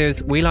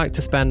creatives, we like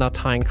to spend our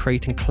time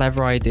creating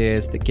clever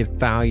ideas that give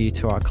value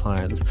to our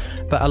clients,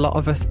 but a lot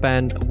of us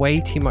spend way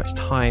too much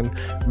time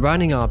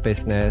running our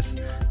business,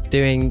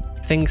 doing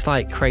things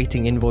like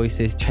creating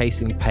invoices,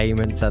 chasing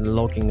payments, and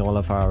logging all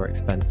of our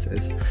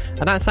expenses.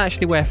 And that's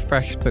actually where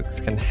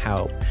FreshBooks can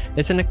help.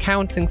 It's an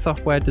accounting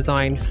software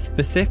designed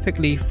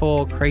specifically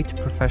for creative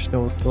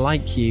professionals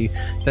like you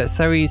that's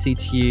so easy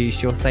to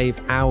use. You'll save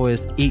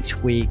hours each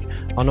week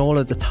on all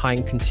of the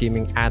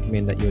time-consuming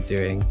admin that you're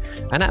doing.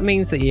 And that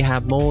means that you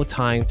have more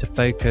time to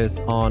focus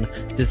on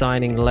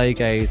designing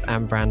logos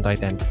and brand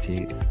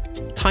identities.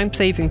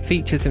 Time-saving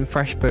features in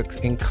FreshBooks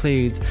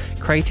includes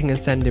creating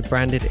and sending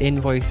branded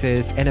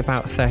invoices in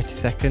about 30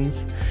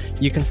 seconds.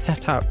 You can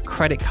set up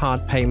credit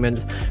card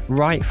payments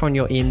right from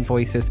your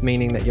invoices,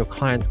 meaning that your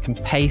clients can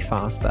pay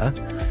faster.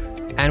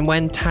 And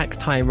when tax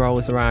time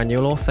rolls around,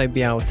 you'll also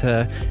be able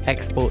to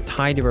export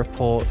tidy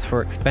reports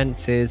for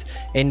expenses,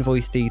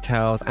 invoice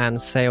details,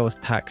 and sales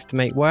tax to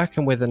make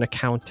working with an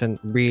accountant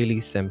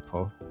really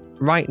simple.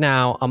 Right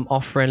now, I'm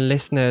offering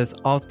listeners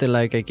of the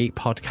Logo Geek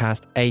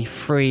podcast a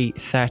free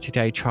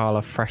 30-day trial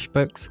of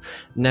FreshBooks,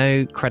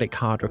 no credit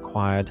card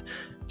required.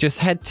 Just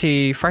head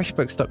to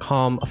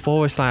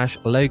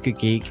freshbooks.com/Logo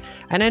Geek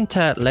and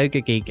enter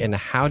Logo Geek in the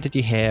How Did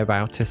You Hear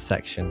About Us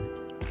section.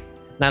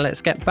 Now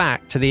let's get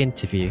back to the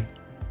interview.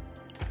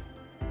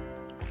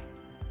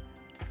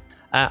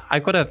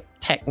 I've got a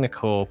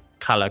technical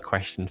color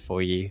question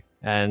for you.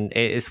 And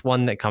it is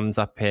one that comes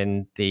up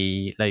in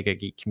the Logo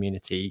Geek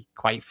community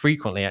quite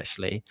frequently,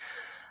 actually.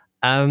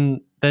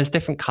 There's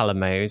different color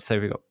modes. So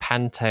we've got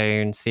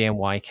Pantone,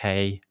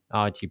 CMYK,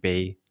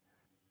 RGB.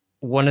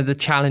 One of the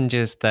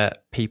challenges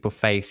that people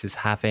face is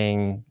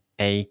having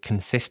a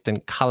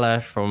consistent color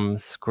from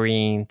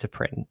screen to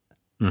print.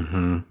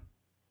 Mm-hmm.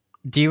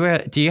 Do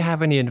you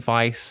have any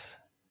advice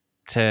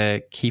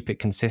to keep it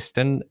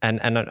consistent? And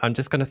I'm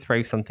just going to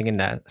throw something in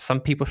there.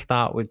 Some people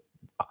start with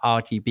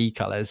RGB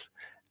colors,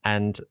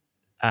 and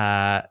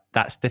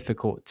that's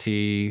difficult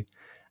to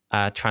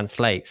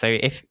translate. So,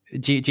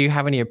 do you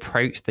have any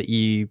approach that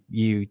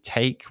you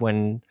take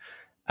when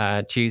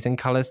choosing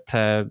colors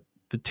to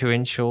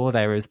ensure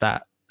there is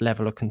that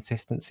level of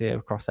consistency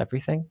across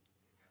everything?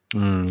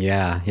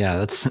 Yeah,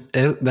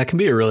 that can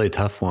be a really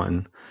tough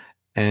one,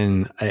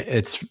 and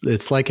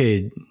it's like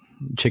a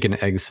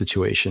chicken egg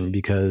situation,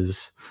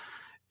 because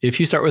if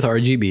you start with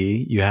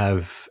RGB, you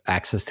have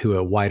access to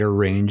a wider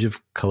range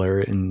of color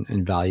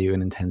and value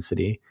and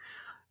intensity.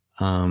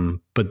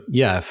 But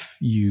yeah, if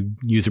you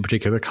use a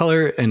particular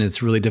color and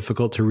it's really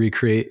difficult to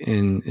recreate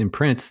in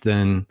print,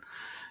 then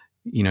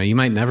you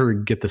might never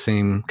get the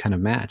same kind of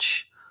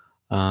match.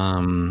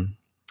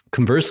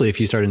 Conversely,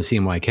 if you start in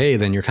CMYK,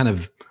 then you're kind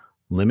of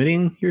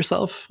limiting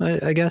yourself,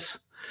 I guess.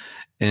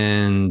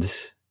 And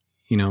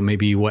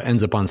maybe what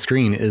ends up on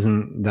screen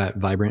isn't that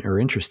vibrant or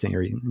interesting,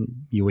 or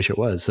you wish it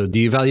was. So do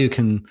you value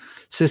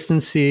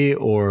consistency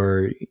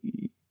or,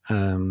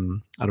 I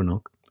don't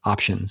know,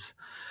 options?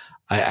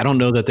 I don't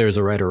know that there's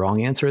a right or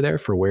wrong answer there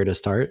for where to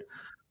start.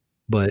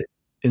 But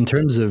in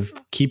terms of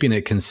keeping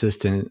it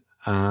consistent,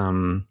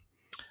 I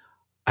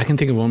can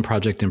think of one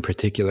project in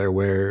particular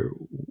where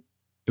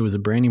it was a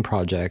branding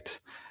project.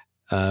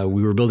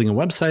 We were building a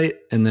website,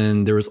 and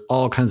then there was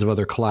all kinds of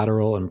other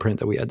collateral and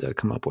print that we had to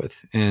come up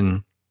with.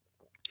 And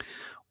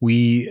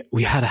we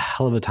had a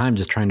hell of a time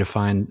just trying to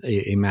find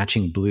a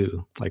matching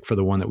blue, like for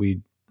the one that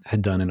we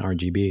had done in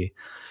RGB.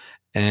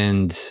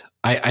 And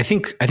I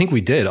think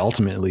we did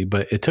ultimately,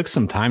 but it took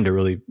some time to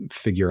really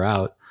figure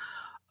out.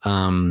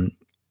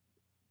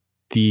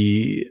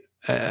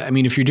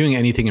 If you're doing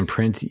anything in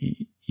print,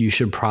 you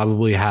should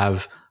probably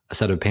have a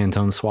set of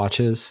Pantone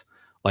swatches,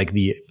 like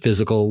the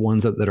physical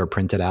ones that are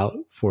printed out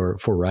for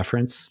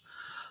reference.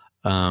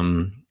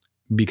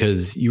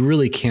 Because you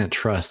really can't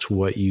trust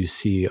what you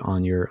see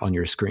on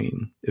your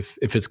screen if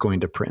it's going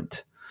to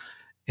print.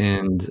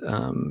 And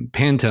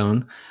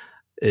Pantone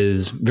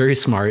is very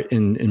smart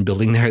in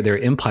building their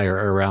empire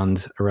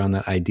around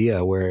that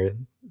idea, where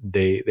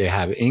they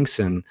have inks,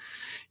 and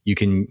you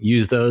can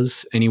use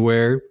those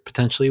anywhere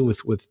potentially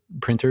with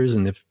printers.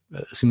 And if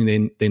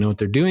assuming they know what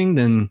they're doing,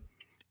 then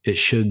it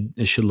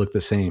should look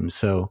the same.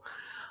 So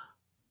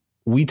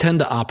we tend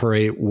to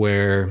operate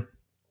where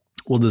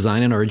we'll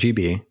design in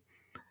RGB,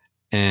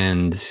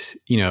 And,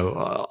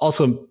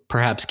 also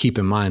perhaps keep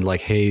in mind,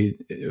 like, hey,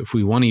 if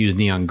we want to use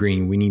neon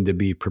green, we need to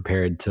be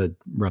prepared to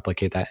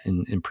replicate that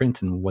in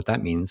print and what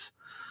that means.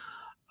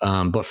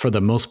 But for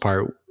the most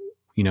part,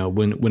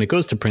 when it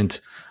goes to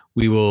print,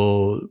 we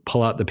will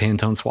pull out the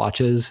Pantone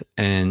swatches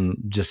and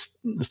just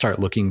start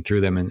looking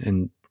through them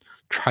and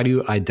try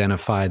to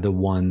identify the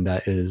one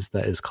that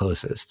is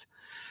closest.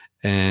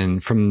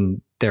 And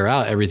from there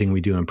out, everything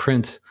we do in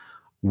print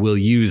will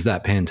use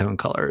that Pantone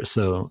color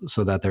so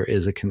that there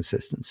is a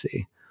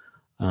consistency.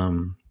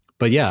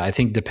 But yeah, I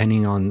think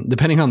depending on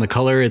the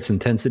color, its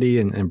intensity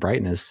and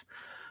brightness,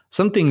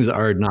 some things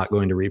are not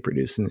going to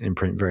reproduce in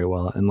print very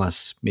well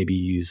unless maybe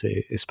you use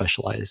a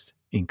specialized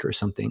ink or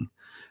something.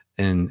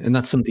 And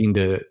that's something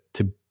to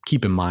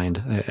keep in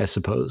mind, I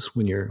suppose,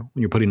 when you're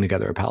putting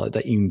together a palette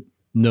that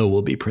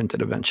will be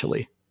printed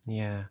eventually.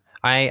 Yeah.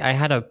 I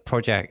had a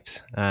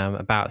project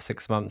about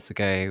 6 months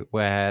ago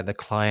where the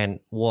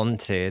client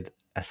wanted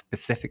a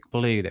specific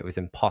blue that was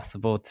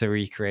impossible to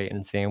recreate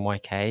in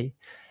CMYK.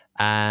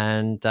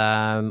 And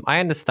I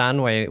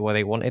understand why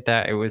they wanted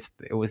that. It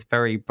was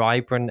very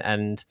vibrant,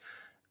 and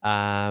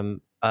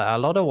a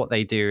lot of what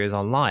they do is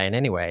online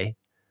anyway.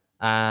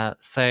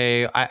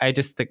 So I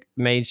just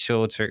made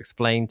sure to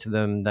explain to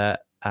them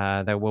that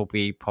there will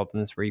be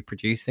problems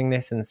reproducing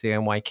this in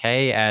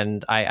CMYK,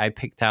 and I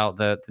picked out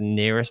the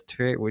nearest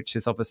to it, which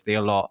is obviously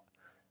a lot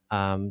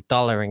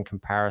duller in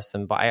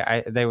comparison.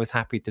 But they was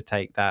happy to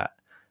take that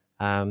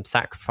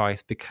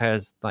sacrifice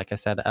because, like I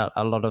said,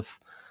 a lot of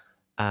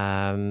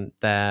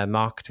their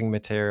marketing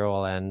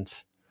material and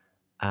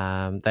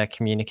their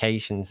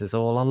communications is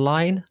all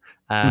online.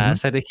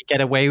 So they could get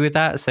away with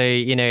that. So,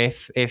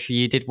 if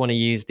you did want to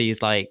use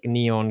these like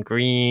neon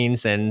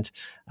greens and,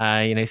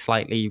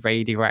 slightly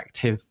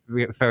radioactive,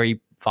 very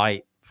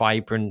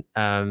vibrant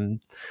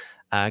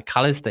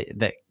colors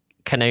that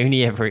can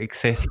only ever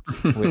exist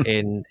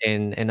in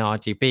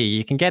RGB,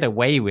 you can get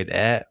away with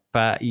it,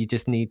 but you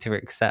just need to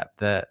accept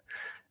that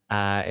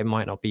it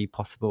might not be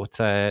possible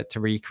to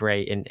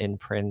recreate in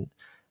print.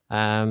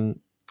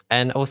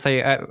 And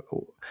also,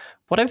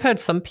 what I've heard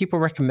some people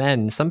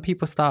recommend, some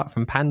people start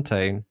from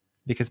Pantone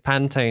because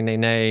Pantone they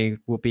know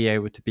will be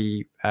able to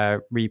be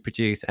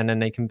reproduced, and then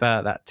they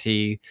convert that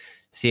to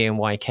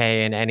CMYK,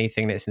 and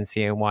anything that's in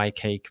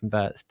CMYK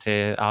converts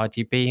to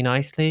RGB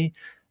nicely.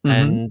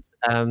 And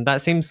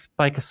that seems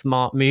like a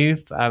smart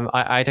move.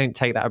 I don't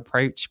take that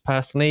approach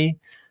personally.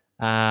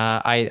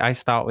 I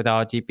start with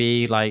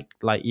RGB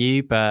like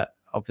you, but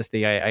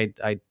obviously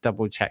I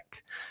double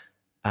check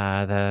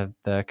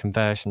the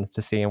conversions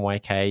to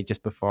CMYK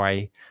just before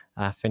I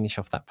finish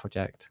off that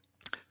project.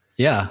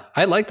 Yeah,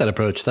 I like that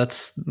approach.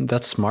 That's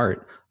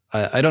smart.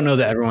 I don't know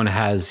that everyone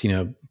has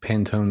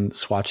Pantone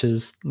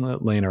swatches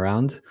laying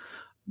around,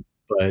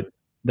 but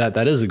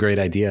that is a great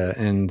idea.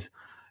 And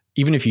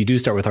even if you do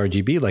start with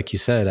RGB, like you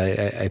said,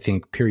 I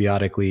think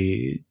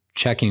periodically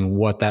checking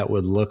what that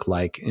would look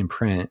like in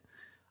print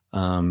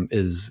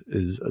is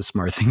a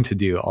smart thing to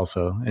do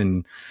also,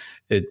 and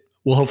it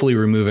will hopefully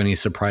remove any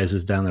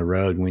surprises down the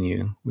road when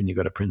you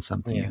go to print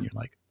something and you're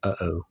like,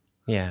 uh-oh.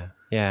 Yeah.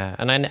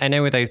 And I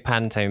know with those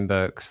Pantone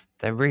books,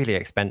 they're really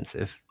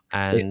expensive.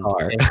 And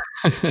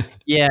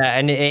they are.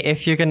 And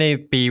if you're going to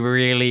be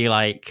really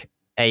like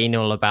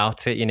anal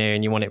about it,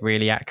 and you want it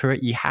really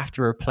accurate, you have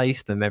to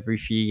replace them every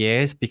few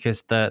years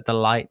because the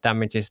light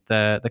damages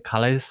the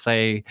colors.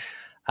 So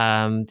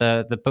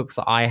the books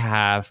that I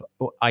have,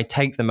 I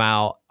take them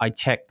out, I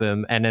check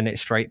them, and then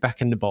it's straight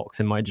back in the box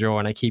in my drawer,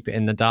 and I keep it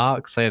in the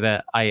dark so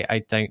that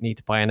I don't need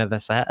to buy another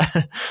set.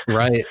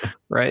 Right.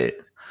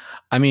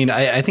 I mean,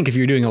 I think if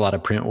you're doing a lot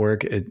of print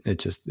work,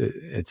 it's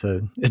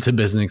a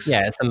business.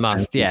 Yeah, it's a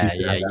must. Yeah,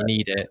 you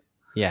need it.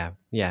 Yeah.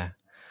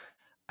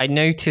 I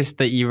noticed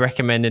that you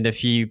recommended a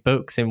few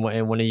books in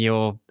one of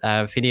your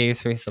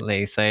videos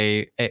recently, so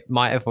it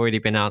might have already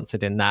been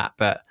answered in that.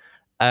 But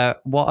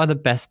what are the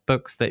best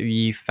books that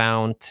you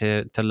found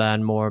to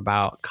learn more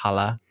about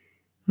color?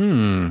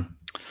 Let's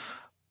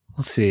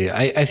see.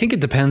 I think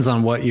it depends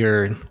on what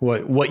you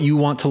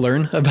want to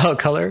learn about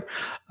color.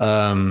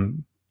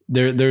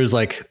 There's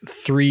like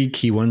 3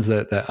 key ones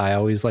that I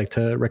always like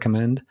to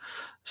recommend.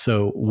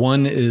 So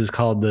one is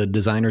called The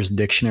Designer's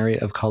Dictionary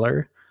of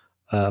Color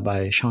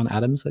by Sean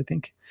Adams, I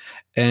think.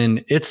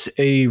 And it's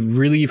a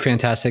really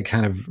fantastic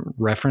kind of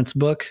reference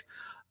book.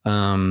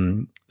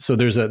 So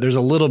there's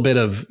a little bit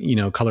of,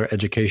 color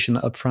education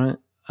up front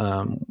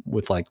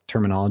with like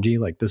terminology,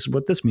 like this is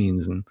what this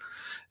means, and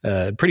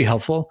pretty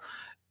helpful.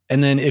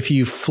 And then if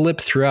you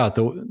flip throughout,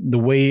 the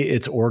way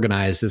it's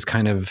organized is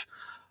kind of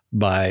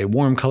by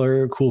warm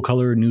color, cool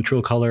color,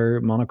 neutral color,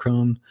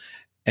 monochrome.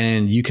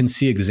 And you can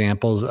see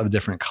examples of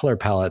different color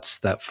palettes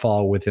that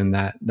fall within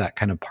that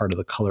kind of part of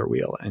the color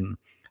wheel and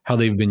how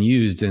they've been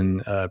used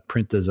in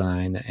print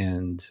design.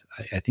 And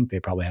I think they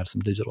probably have some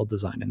digital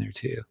design in there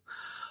too.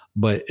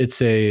 But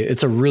it's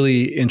a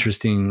really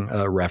interesting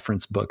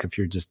reference book if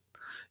you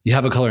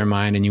have a color in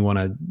mind and you want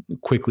to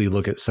quickly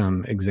look at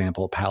some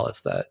example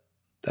palettes that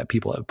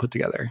people have put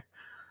together.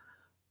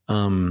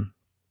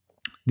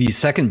 The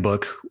second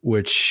book,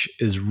 which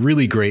is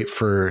really great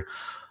for,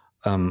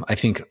 I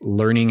think,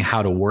 learning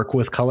how to work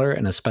with color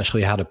and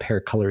especially how to pair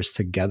colors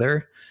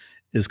together,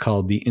 is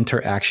called The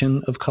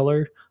Interaction of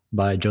Color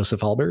by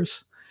Joseph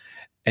Albers.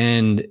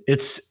 And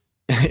it's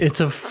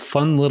a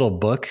fun little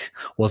book.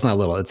 Well, it's not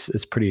little.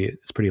 It's pretty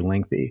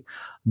lengthy,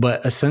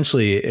 but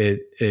essentially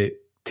it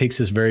takes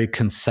this very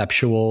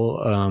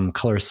conceptual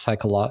color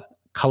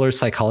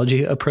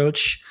psychology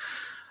approach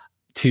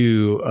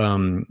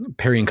to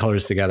pairing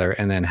colors together,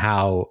 and then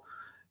how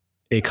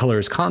a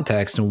color's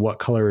context and what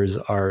colors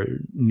are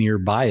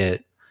nearby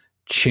it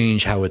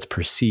change how it's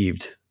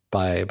perceived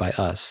by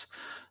us.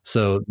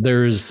 So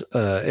there's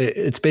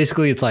it's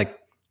basically, it's like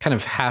kind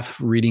of half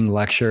reading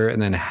lecture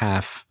and then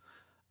half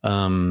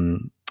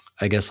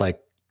I guess like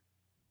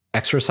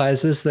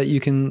exercises that you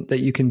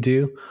can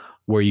do,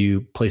 where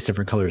you place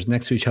different colors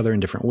next to each other in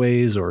different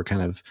ways, or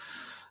kind of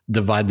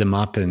divide them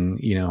up. And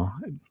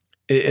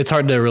it's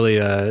hard to really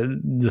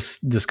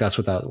discuss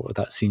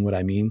without seeing what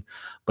I mean,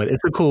 but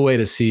it's a cool way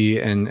to see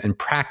and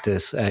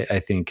practice, I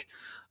think,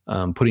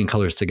 putting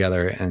colors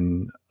together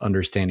and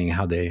understanding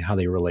how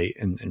they relate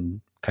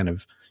and kind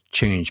of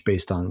change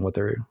based on what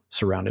they're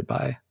surrounded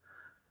by.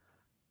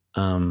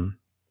 And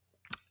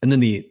then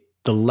the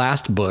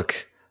last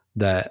book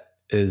that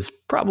is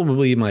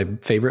probably my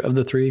favorite of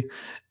the three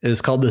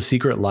is called The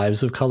Secret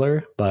Lives of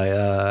Color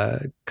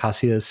by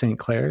Cassia St.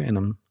 Clair.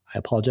 And I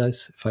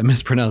apologize if I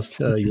mispronounced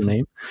your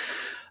name.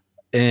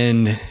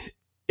 And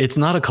it's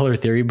not a color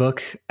theory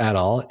book at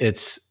all.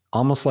 It's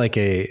almost like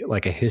a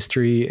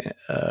history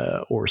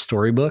or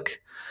storybook.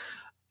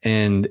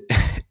 And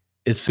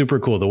it's super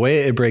cool. The way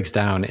it breaks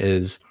down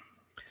is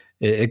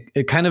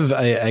it kind of,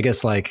 I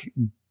guess, like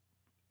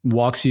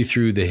walks you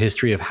through the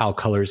history of how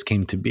colors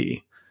came to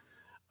be,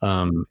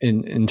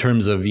 in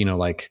terms of,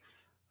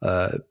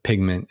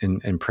 pigment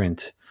and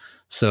print.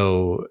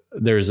 So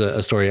there's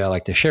a story I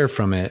like to share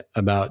from it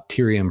about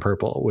Tyrian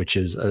purple, which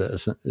is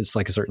it's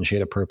like a certain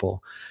shade of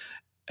purple.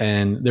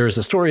 And there's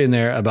a story in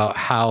there about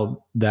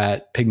how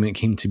that pigment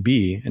came to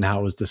be and how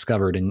it was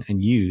discovered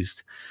and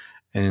used.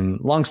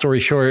 And long story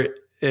short,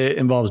 it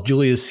involves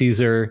Julius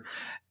Caesar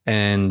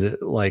and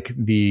like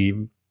the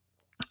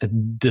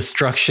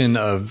destruction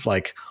of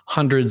like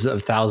hundreds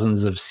of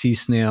thousands of sea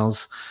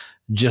snails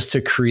just to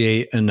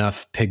create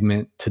enough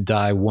pigment to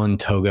dye one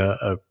toga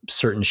a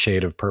certain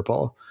shade of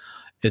purple.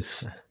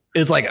 It's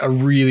like a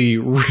really,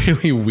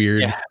 really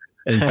weird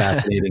and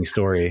fascinating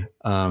story.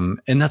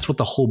 And that's what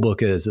the whole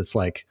book is. It's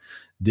like,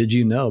 did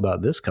you know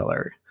about this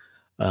color?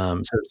 So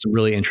it's some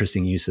really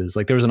interesting uses.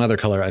 Like there was another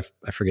color,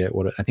 I forget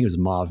what, I think it was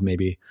mauve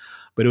maybe,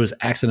 but it was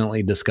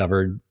accidentally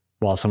discovered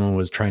while someone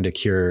was trying to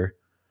cure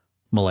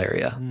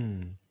malaria.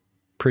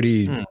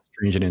 Pretty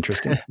strange and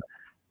interesting.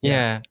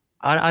 Yeah.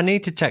 I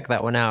need to check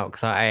that one out,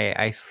 because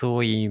I saw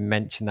you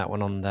mention that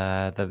one on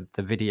the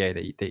video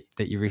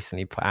that you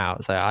recently put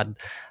out. So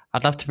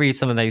I'd love to read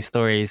some of those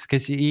stories,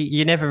 because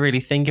you never really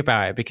think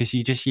about it, because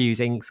you just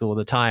use inks all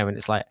the time, and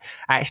it's like,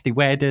 actually,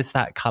 where does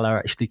that color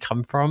actually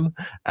come from?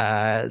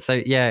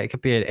 So yeah, it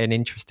could be an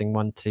interesting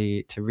one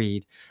to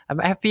read.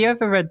 Have you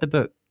ever read the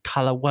book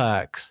Color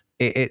Works?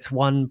 It's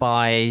one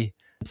by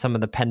some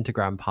of the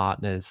Pentagram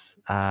partners.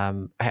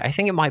 I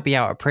think it might be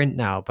out of print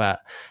now, but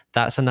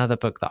that's another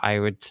book that I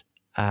would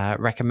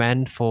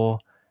recommend for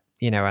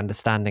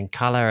understanding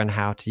color and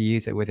how to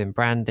use it within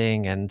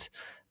branding. And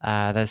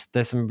there's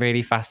some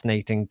really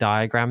fascinating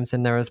diagrams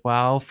in there as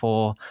well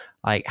for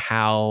like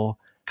how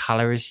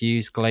color is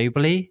used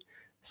globally.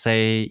 So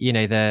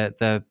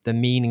the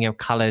meaning of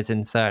colors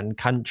in certain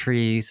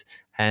countries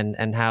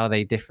and how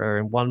they differ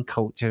in one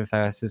culture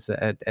versus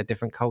a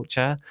different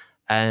culture.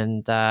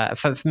 And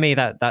for me,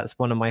 that's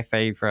one of my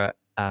favorite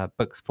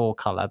books for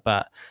color.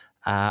 But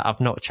I've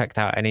not checked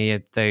out any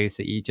of those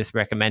that you just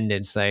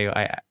recommended, so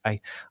I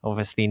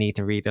obviously need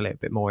to read a little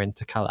bit more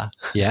into color.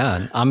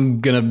 Yeah,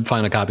 I'm gonna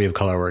find a copy of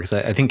Colorworks.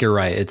 I think you're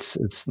right.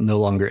 It's no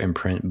longer in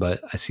print,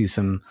 but I see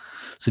some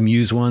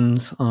used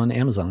ones on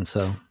Amazon.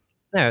 So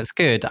no, it's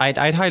good.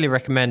 I'd highly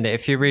recommend it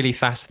if you're really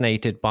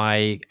fascinated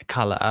by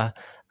color.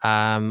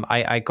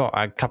 I got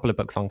a couple of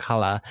books on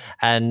color,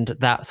 and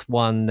that's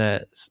one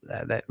that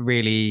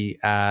really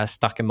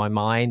stuck in my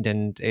mind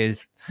and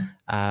is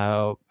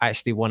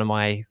actually one of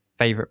my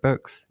favorite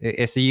books.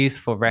 It's a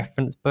useful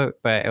reference book,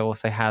 but it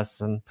also has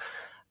some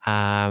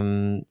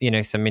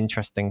some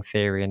interesting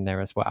theory in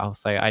there as well.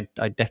 So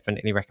I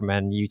definitely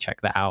recommend you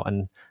check that out,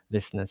 and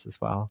listeners as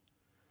well.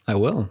 I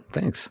will.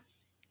 Thanks.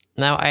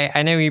 Now,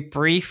 I know we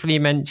briefly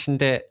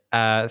mentioned it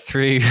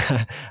through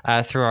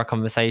our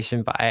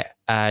conversation,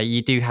 but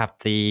you do have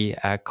the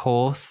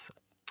course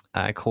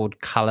called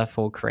Color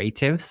for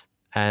Creatives,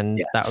 and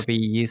Yes. that would be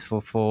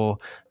useful for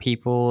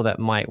people that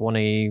might want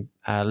to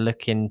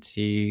look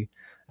into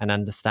and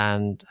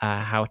understand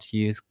how to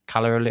use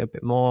color a little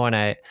bit more.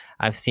 And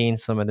I've seen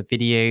some of the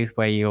videos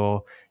where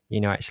you're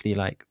actually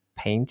like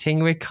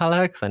painting with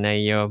color, because I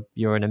know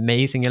you're an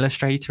amazing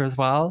illustrator as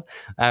well.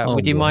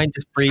 Would you mind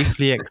just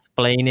briefly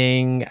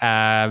explaining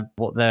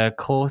what the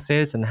course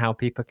is and how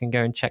people can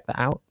go and check that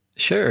out?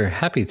 Sure,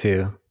 happy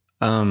to.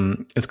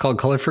 It's called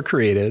Color for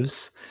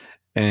Creatives,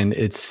 and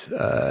it's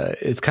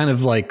kind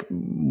of like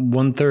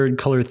 1/3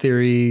 color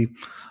theory,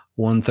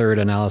 1/3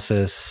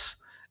 analysis,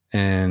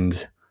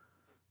 and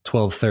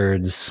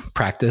 12/3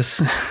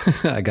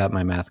 practice. I got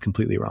my math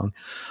completely wrong.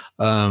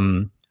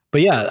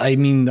 But yeah, I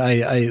mean,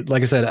 I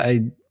like I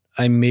said,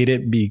 I made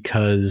it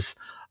because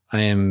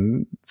I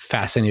am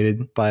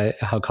fascinated by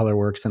how color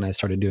works, and I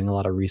started doing a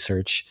lot of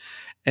research.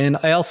 And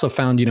I also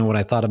found, when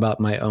I thought about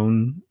my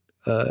own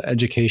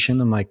education,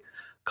 I'm like,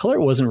 color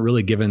wasn't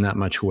really given that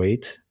much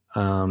weight.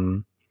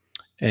 And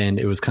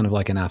it was kind of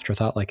like an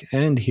afterthought, like,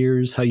 and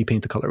here's how you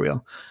paint the color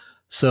wheel.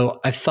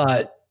 So I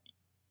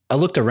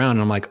looked around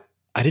and I'm like,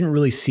 I didn't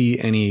really see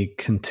any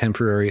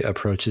contemporary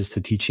approaches to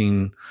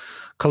teaching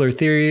color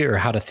theory or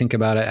how to think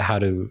about it, how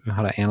to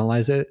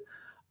analyze it.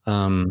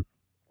 And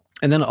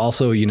then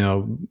also,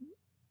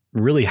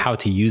 really how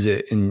to use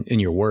it in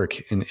your work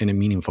in a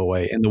meaningful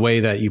way, in the way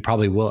that you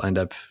probably will end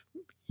up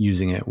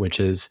using it, which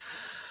is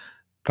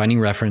finding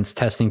reference,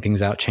 testing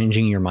things out,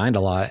 changing your mind a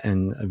lot,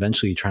 and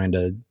eventually trying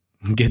to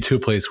get to a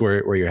place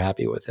where you're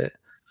happy with it.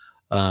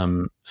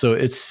 So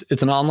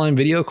it's an online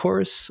video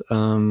course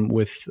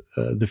with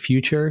the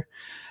future,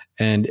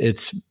 and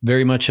it's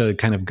very much a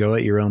kind of go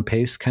at your own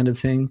pace kind of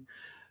thing.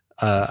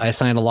 I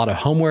assigned a lot of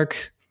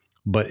homework,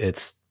 but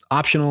it's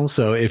optional.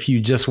 So if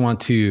you just want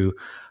to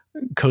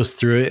coast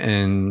through it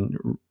and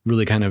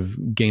really kind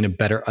of gain a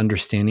better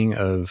understanding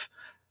of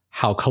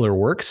how color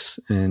works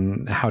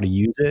and how to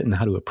use it and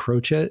how to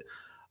approach it,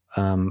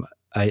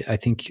 I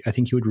think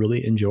you would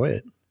really enjoy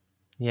it.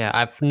 Yeah,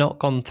 I've not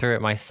gone through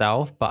it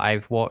myself, but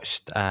I've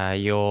watched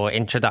your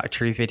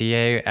introductory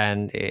video,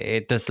 and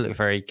it does look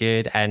very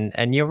good.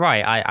 And you're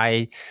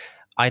right.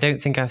 I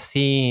don't think I've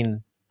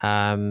seen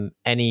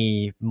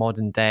any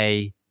modern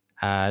day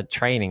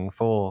training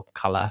for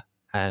color,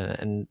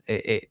 and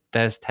it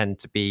does tend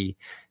to be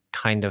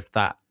kind of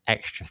that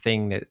extra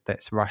thing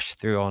that's rushed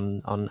through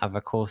on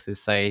other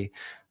courses. So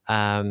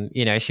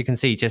as you can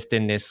see just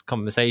in this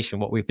conversation,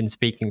 what we've been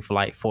speaking for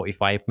like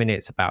 45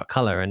 minutes about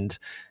color, and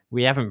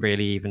we haven't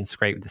really even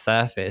scraped the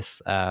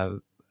surface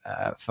for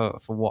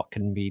what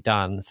can be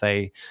done.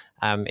 So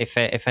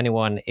if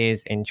anyone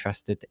is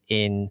interested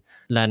in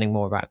learning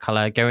more about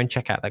color, go and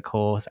check out the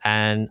course.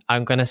 And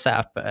I'm going to set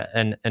up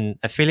an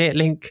affiliate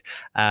link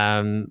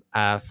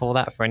for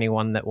that, for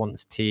anyone that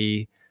wants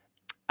to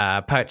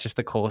purchase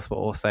the course, but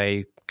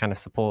also kind of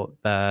support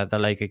the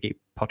Logo Geek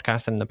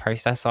podcast in the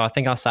process. So I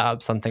think I'll set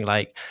up something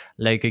like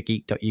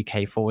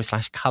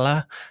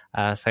logogeek.uk/color.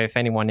 So if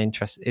anyone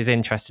is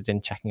interested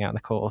in checking out the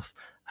course,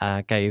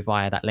 go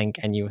via that link,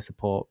 and you will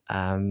support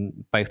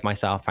both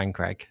myself and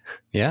Greg.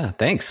 Yeah,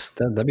 thanks.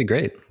 That'd be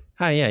great.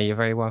 Oh yeah, you're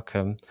very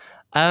welcome.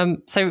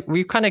 So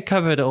we've kind of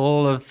covered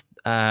all of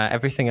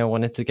everything I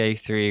wanted to go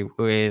through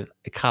with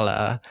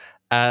color.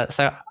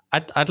 So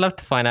I'd love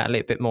to find out a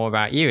little bit more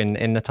about you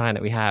in the time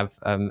that we have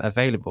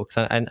available,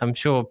 because I'm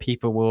sure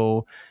people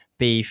will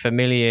be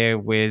familiar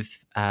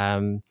with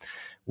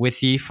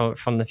you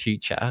from the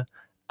future,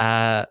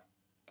 because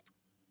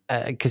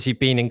you've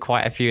been in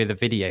quite a few of the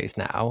videos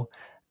now.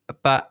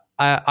 But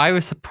I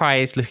was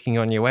surprised looking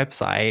on your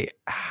website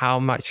how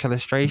much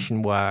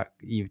illustration work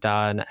you've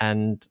done,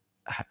 and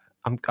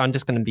I'm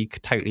just going to be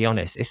totally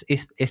honest.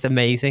 It's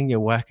amazing.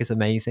 Your work is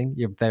amazing.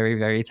 You're very,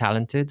 very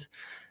talented.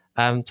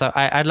 So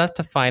I'd love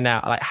to find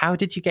out, like, how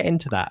did you get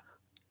into that?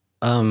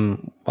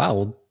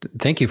 Wow.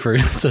 Thank you for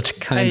such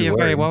kind words. You're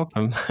very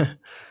welcome.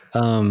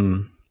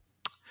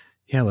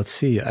 Yeah, let's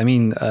see. I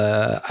mean,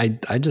 I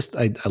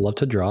love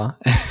to draw,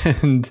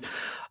 and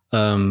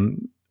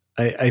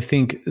I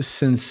think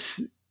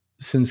since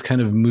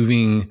kind of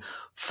moving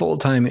full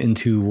time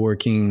into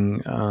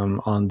working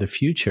on the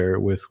future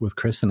with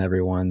Chris and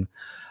everyone,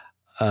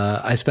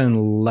 I spend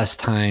less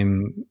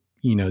time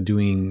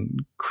doing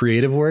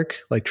creative work,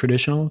 like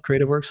traditional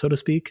creative work, so to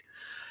speak.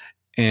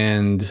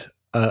 And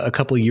a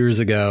couple of years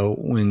ago,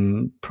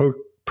 when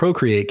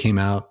Procreate came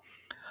out,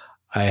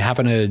 I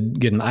happened to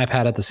get an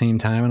iPad at the same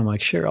time, and I'm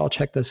like, sure, I'll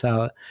check this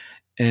out.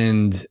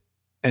 And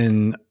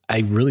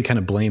I really kind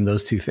of blame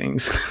those two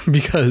things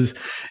because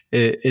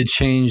it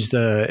changed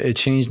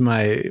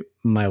my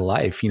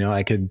life.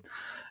 I could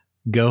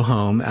go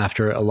home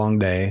after a long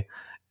day,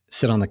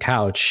 sit on the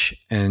couch,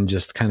 and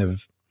just kind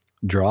of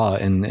draw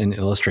and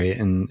illustrate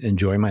and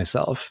enjoy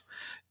myself.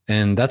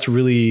 And that's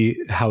really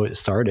how it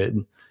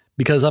started,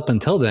 because up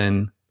until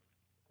then,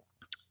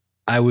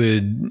 I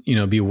would,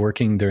 be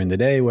working during the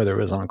day, whether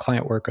it was on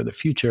client work or the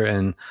future.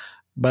 And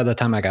by the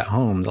time I got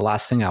home, the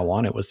last thing I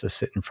wanted was to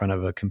sit in front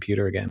of a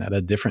computer again at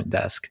a different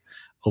desk,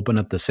 open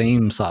up the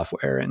same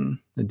software and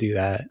do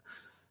that.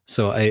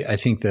 So I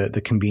think that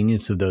the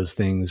convenience of those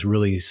things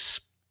really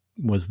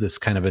was this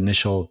kind of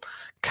initial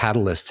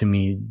catalyst to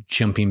me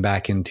jumping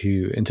back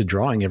into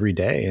drawing every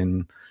day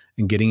and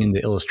getting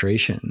into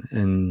illustration,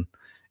 and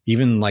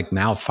even like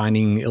now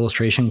finding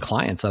illustration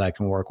clients that I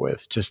can work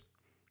with just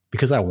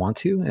because I want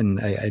to, and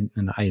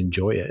I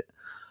enjoy it.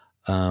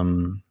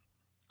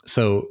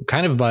 So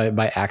kind of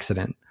by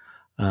accident,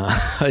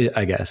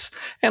 I guess.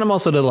 And I'm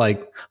also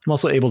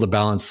able to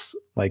balance,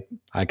 like,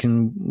 I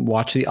can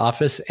watch The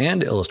Office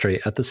and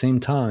illustrate at the same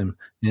time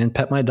and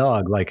pet my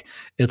dog. Like,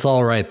 it's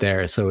all right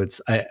there. So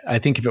I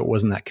think if it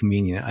wasn't that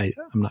convenient,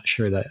 I'm not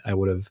sure that I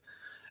would have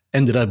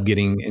ended up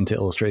getting into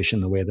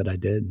illustration the way that I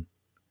did.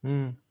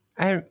 Mm.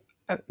 And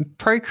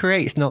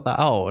Procreate's not that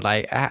old.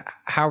 Like,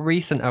 how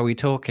recent are we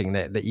talking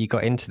that you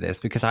got into this?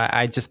 Because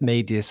I just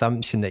made the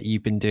assumption that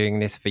you've been doing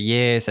this for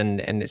years, and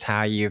it's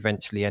how you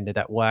eventually ended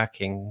up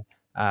working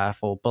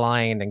for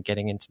Blind and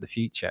getting into the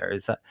future.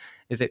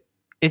 Is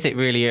it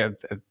really a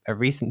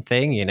recent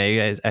thing? You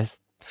know, as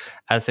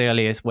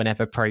early as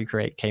whenever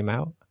Procreate came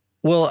out.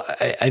 Well,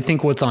 I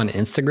think what's on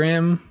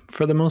Instagram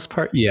for the most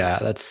part, yeah,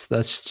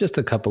 that's just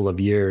a couple of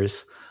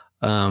years.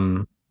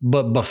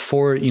 But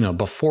before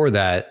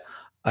that,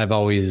 I've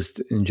always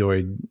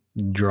enjoyed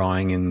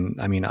drawing,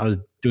 and I mean, I was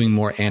doing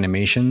more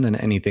animation than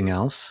anything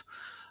else.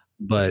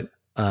 But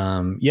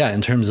yeah,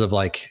 in terms of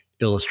like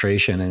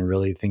illustration and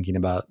really thinking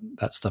about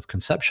that stuff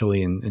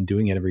conceptually and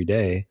doing it every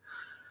day,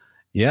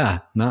 yeah,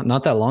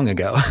 not that long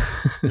ago.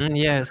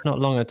 Yeah, it's not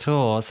long at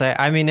all. So,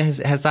 I mean,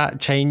 has that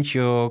changed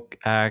your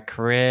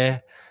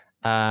career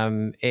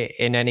in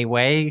any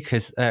way?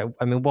 Because I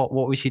mean, what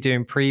was you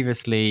doing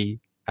previously?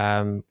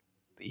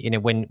 You know,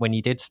 when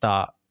you did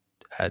start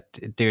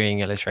doing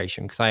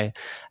illustration? Because am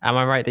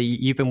I right that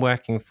you've been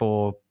working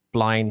for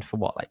Blind for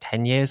what, like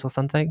 10 years or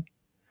something?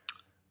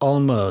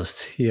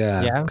 Almost,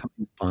 yeah, Yeah.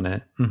 coming up on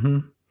it.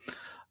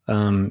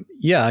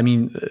 Yeah, I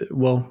mean,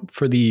 well,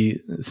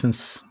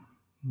 since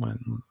what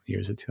year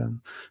is it?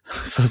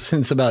 So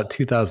since about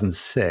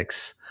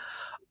 2006,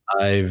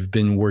 I've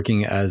been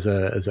working as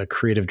a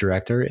creative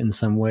director in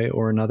some way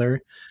or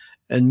another,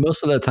 and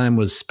most of that time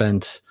was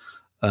spent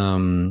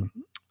um,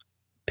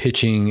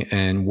 pitching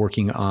and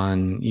working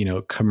on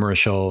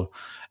commercial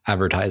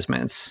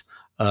advertisements.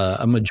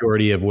 A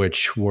majority of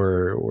which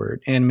were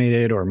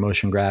animated or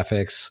motion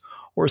graphics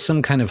or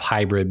some kind of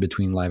hybrid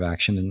between live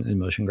action and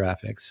motion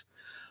graphics.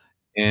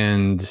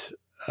 And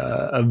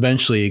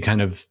eventually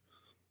kind of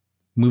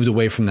moved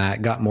away from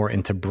that, got more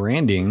into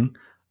branding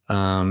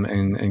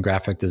and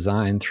graphic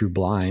design through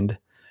Blind.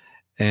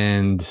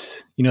 And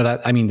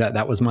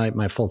that was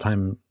my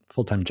full-time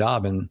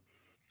job. And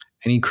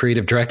any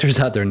creative directors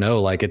out there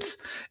know, like, it's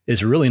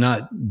really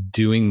not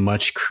doing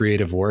much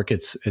creative work.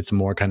 It's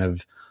more kind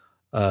of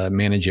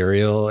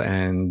managerial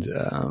and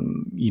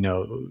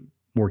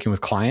working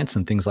with clients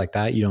and things like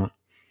that. You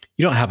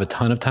don't have a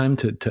ton of time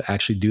to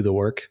actually do the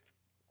work.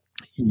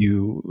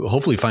 You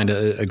hopefully find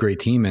a great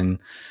team and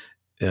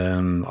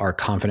are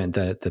confident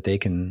that they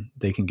can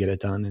get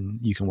it done, and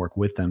you can work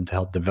with them to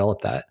help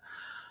develop that.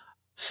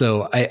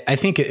 So I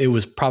think it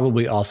was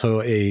probably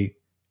also a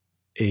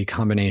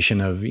combination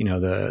of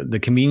the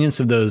convenience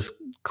of those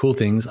cool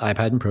things,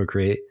 iPad and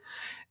Procreate,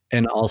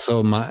 and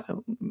also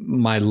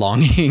my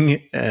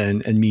longing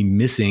and me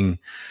missing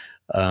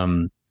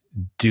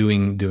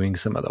doing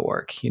some of the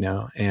work,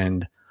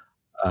 and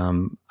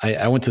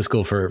I went to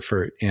school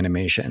for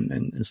animation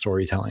and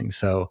storytelling,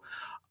 so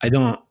I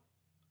don't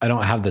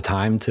have the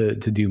time to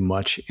do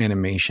much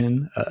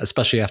animation,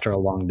 especially after a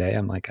long day.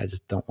 I'm like, I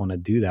just don't want to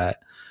do that.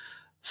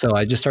 So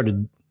I just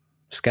started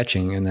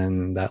sketching, and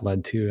then that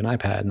led to an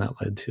iPad, and that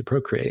led to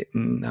Procreate.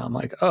 And now I'm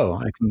like, oh,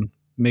 I can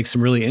make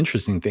some really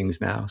interesting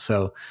things now.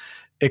 So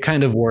it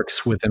kind of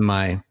works within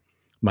my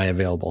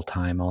available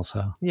time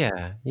also.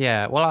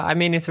 Yeah. Well, I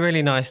mean, it's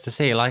really nice to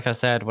see. Like I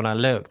said, when I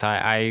looked,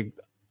 I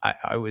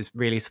was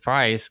really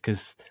surprised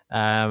because,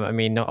 I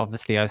mean,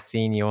 obviously I've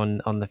seen you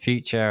on the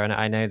Future, and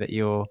I know that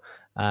you're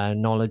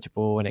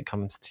knowledgeable when it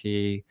comes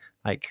to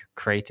like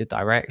creative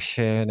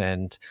direction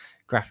and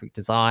graphic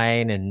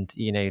design, and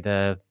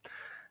the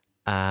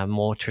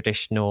more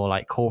traditional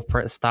like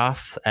corporate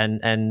stuff.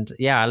 And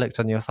yeah, I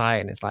looked on your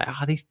site, and it's like,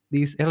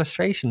 these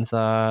illustrations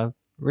are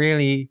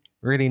really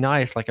really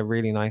nice, like a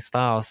really nice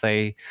style. So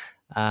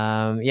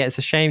yeah, it's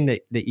a shame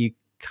that you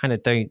kind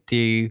of don't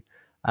do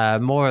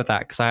more of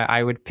that, because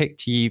I would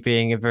picture you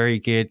being a very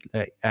good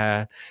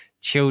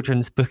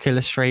children's book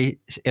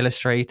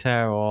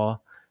illustrator, or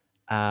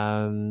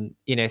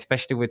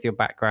especially with your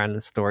background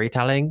in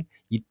storytelling,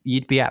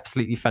 you'd be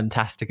absolutely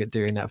fantastic at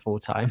doing that full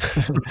time.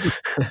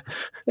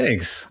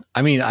 Thanks.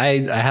 I mean,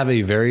 I have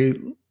a very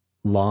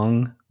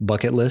long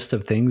bucket list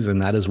of things,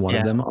 and that is one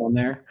of them on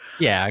there.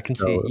 Yeah, I can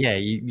see. Yeah,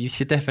 you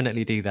should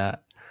definitely do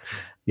that.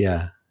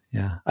 Yeah.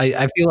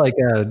 I feel like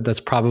that's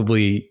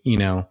probably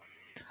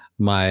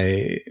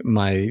my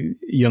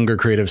younger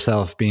creative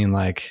self being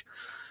like,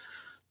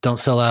 don't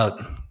sell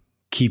out,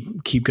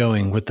 keep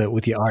going with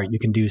the art. You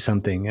can do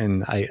something.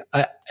 And I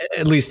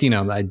at least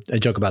I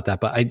joke about that,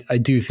 but I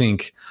do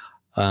think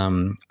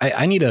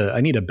I need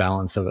a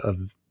balance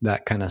of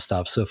that kind of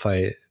stuff. So if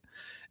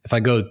I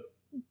go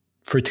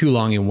for too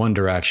long in one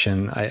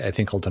direction, I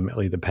think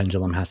ultimately the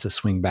pendulum has to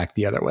swing back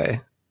the other way.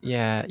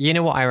 Yeah. You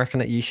know what I reckon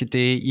that you should do?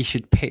 You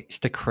should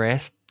pitch to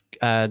Chris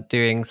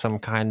doing some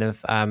kind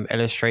of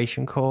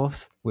illustration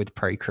course with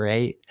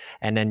Procreate,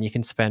 and then you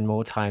can spend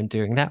more time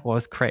doing that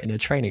whilst creating a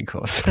training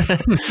course.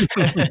 That's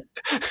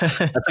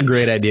a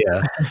great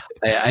idea.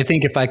 I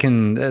think if I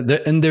can,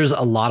 and there's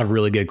a lot of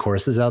really good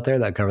courses out there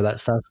that cover that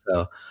stuff.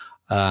 So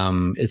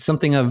it's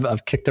something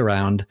I've kicked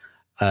around.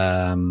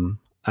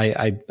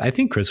 I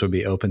think Chris would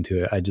be open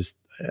to it. I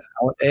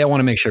want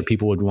to make sure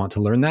people would want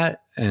to learn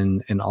that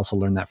and also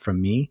learn that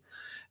from me,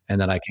 and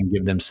that I can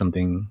give them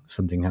something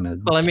kind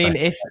of. Well, I mean,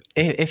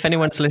 if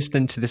anyone's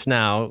listening to this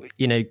now,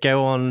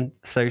 go on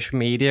social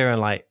media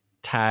and like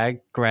tag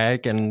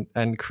Greg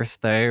and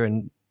Christo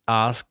and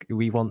ask,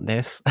 we want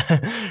this,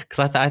 because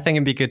I think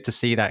it'd be good to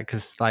see that,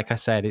 because like I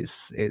said,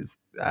 it's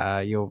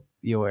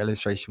your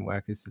illustration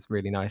work is just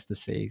really nice to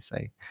see. So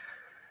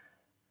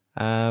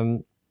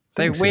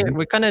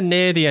we're kind of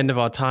near the end of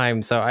our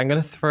time, so I'm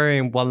going to throw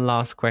in one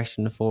last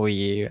question for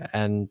you,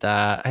 and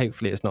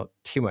hopefully it's not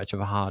too much of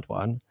a hard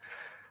one.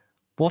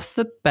 What's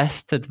the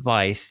best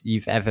advice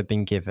you've ever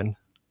been given?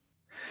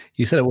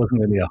 You said it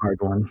wasn't going to be a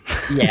hard one.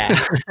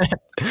 Yeah.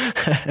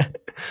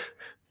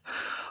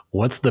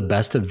 What's the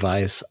best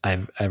advice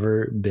I've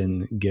ever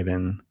been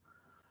given?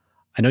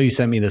 I know you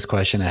sent me this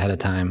question ahead of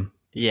time.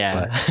 Yeah.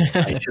 But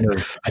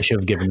I should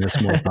have given this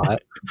more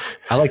thought.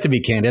 I like to be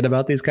candid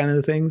about these kind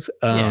of things.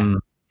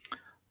 The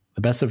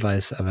best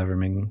advice I've ever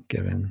been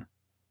given.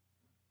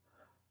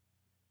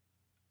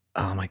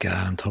 Oh my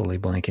God, I'm totally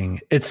blanking.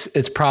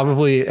 It's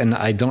probably, and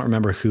I don't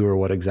remember who or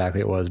what exactly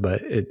it was,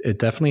 but it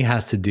definitely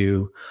has to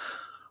do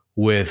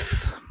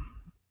with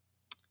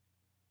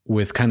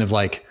kind of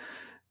like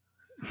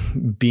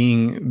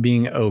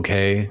being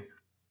okay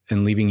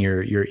and leaving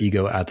your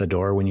ego at the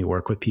door when you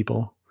work with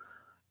people.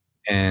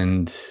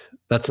 And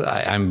that's,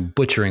 I'm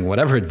butchering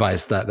whatever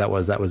advice that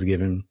was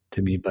given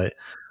to me. But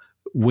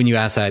when you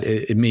asked that,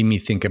 it made me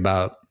think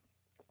about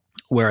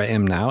where I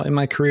am now in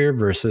my career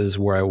versus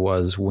where I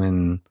was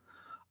when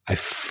I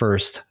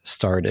first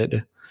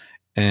started.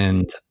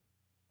 And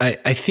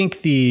I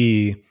think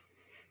the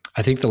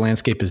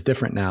landscape is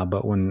different now,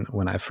 but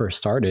when I first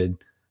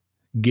started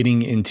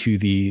getting into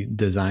the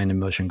design and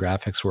motion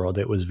graphics world,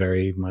 it was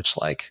very much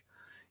like,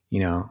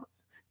 you're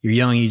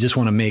young, you just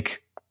want to make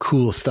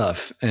cool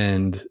stuff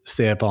and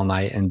stay up all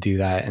night and do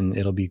that, and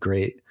it'll be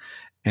great.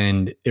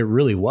 And it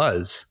really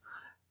was.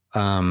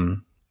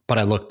 But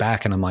I look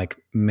back and I'm like,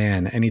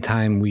 man,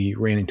 anytime we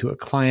ran into a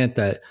client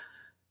that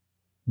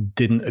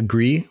didn't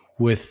agree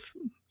with,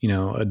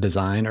 a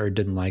design or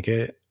didn't like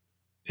it,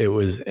 it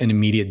was an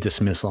immediate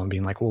dismissal and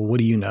being like, well, what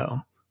do you know?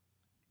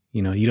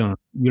 You don't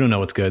know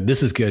what's good.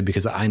 This is good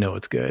because I know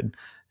it's good,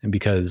 and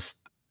because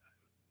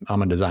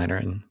I'm a designer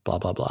and blah,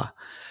 blah, blah.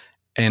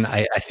 And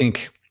I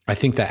think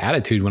that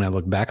attitude, when I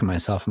look back at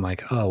myself, I'm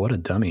like, oh, what a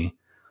dummy.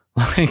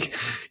 Like,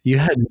 you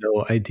had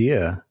no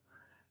idea.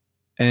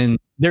 And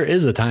there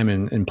is a time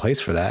and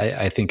place for that.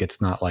 I think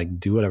it's not like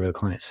do whatever the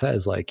client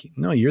says. Like,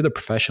 no, you're the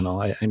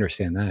professional. I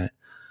understand that.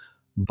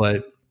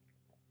 But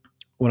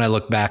when I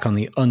look back on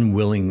the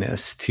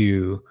unwillingness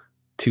to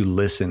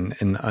listen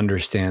and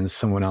understand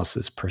someone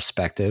else's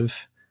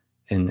perspective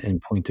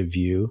and point of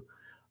view,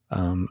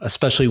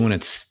 especially when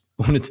it's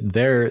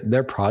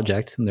their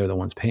project and they're the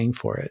ones paying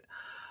for it,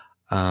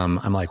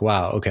 I'm like,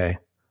 wow, okay,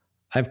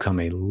 I've come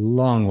a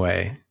long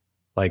way.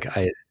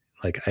 I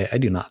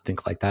do not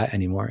think like that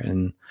anymore,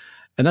 and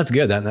that's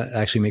good. That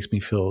actually makes me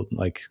feel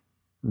like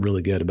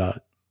really good about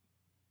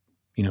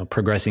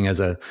progressing as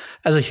a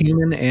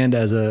human and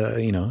as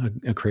a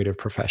creative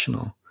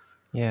professional.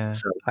 Yeah.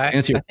 So to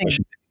answer your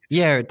question.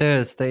 Yeah, it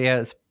does.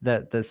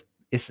 That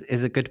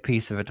is a good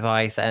piece of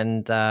advice,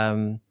 and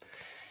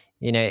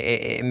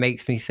it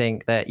makes me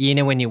think that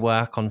when you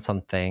work on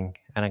something,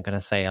 and I'm going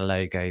to say a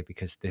logo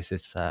because this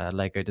is a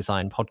logo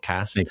design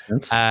podcast.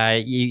 Makes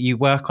sense. You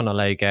work on a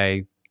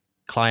logo,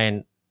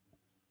 client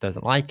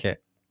doesn't like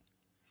it.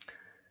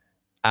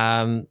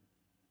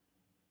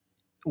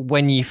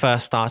 When you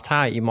first start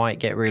out, you might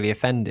get really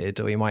offended,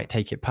 or you might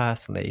take it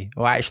personally.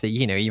 Or actually,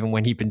 even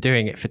when you've been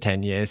doing it for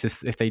 10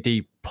 years, if they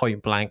do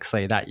point blank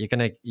say that,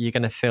 you're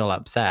gonna feel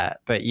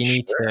upset. But you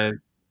need to.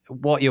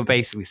 What you're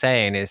basically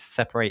saying is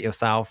separate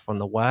yourself from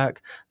the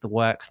work. The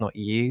work's not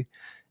you.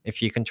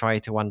 If you can try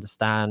to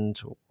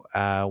understand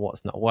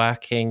what's not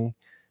working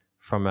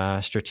from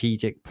a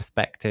strategic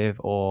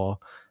perspective, or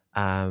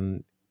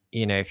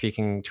if you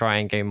can try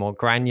and go more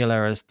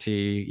granular as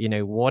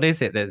to what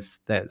is it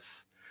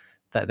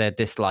that they're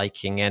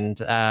disliking.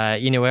 And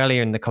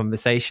earlier in the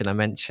conversation I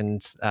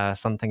mentioned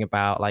something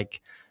about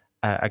like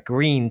a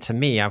green. To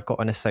me, I've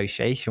got an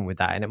association with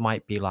that, and it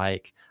might be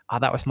like, oh,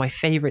 that was my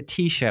favorite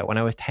t-shirt when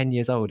I was 10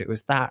 years old. It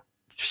was that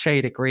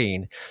shade of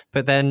green.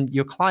 But then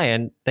your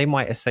client, they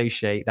might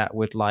associate that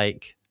with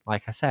like I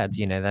said,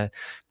 the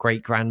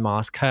great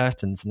grandma's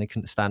curtains, and they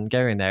couldn't stand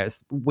going there.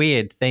 It's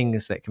weird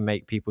things that can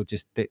make people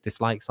just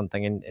dislike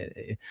something. And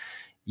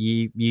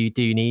you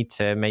do need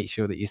to make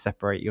sure that you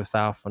separate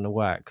yourself from the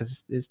work,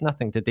 because it's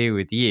nothing to do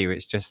with you.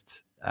 It's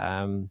just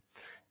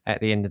at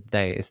the end of the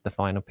day, it's the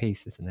final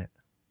piece, isn't it?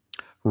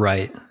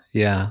 Right.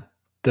 Yeah.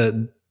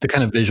 The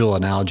kind of visual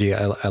analogy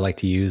I like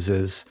to use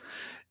is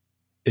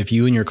if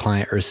you and your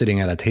client are sitting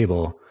at a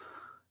table,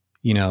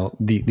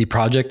 the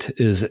project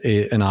is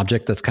an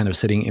object that's kind of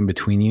sitting in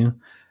between you,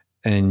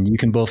 and you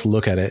can both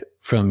look at it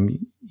from,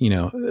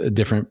 a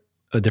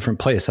different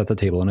place at the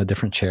table in a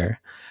different chair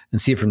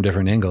and see it from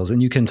different angles,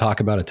 and you can talk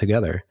about it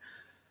together.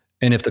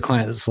 And if the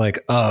client is like,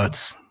 oh,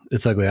 it's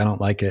ugly, I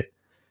don't like it,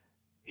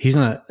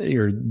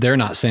 they're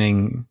not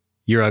saying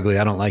you're ugly,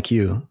 I don't like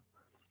you.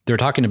 They're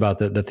talking about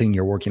the thing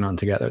you're working on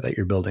together that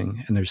you're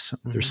building. And there's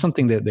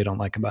something that they don't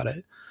like about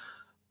it.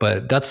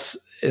 But that's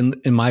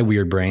in my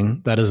weird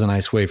brain, that is a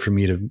nice way for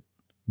me to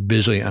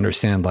visually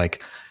understand,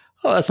 like,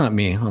 oh, that's not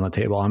me on the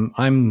table.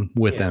 I'm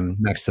with them,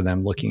 next to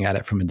them, looking at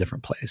it from a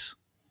different place.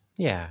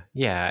 Yeah.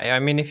 I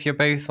mean, if you're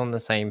both on the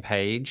same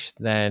page,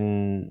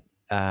 then,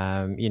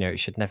 it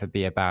should never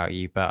be about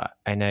you. But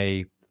I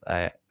know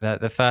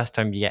the first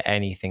time you get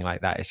anything like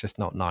that, it's just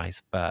not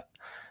nice. But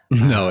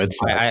no, it's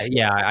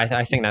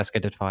I think that's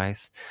good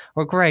advice.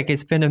 Well, Greg,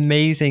 it's been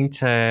amazing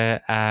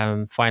to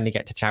finally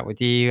get to chat with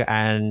you,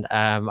 and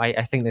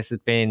I think this has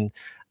been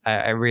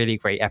a really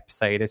great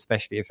episode,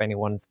 especially if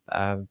anyone's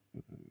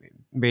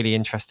really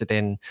interested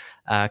in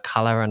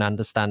color and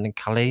understanding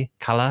color.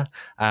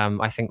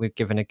 I think we've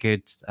given a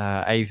good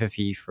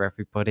overview for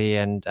everybody,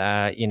 and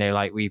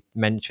like we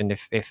mentioned,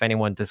 if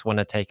anyone does want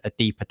to take a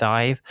deeper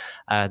dive,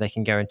 they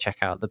can go and check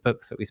out the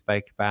books that we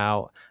spoke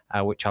about,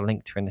 which I'll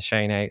link to in the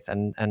show notes,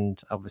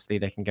 and obviously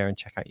they can go and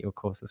check out your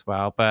course as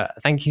well. But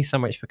thank you so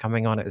much for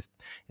coming on. It's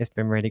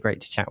been really great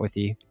to chat with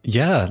you.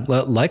 Yeah,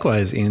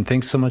 likewise, Ian.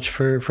 Thanks so much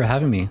for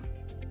having me.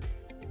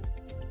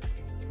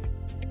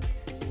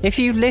 If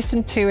you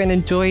listened to and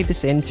enjoyed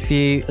this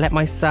interview, let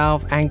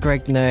myself and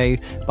Greg know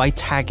by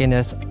tagging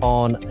us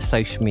on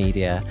social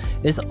media.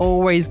 It's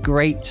always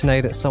great to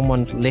know that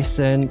someone's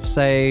listened.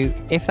 So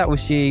if that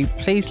was you,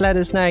 please let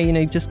us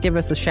know, just give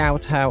us a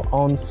shout out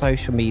on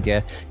social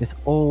media. It's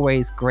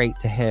always great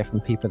to hear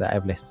from people that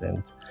have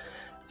listened.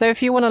 So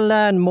if you want to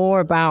learn more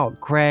about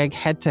Greg,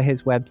 head to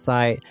his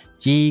website,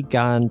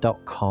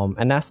 ggunn.com,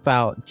 and that's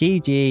spelled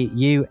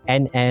ggunn.com.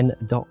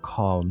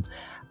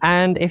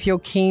 And if you're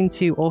keen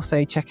to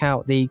also check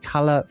out the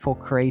Color for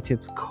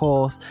Creatives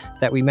course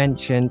that we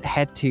mentioned,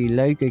 head to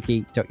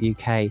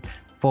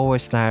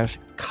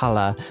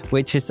logogeek.uk/color,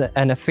 which is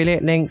an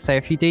affiliate link. So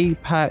if you do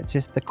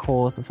purchase the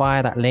course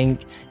via that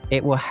link,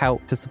 it will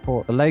help to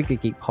support the Logo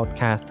Geek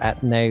podcast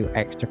at no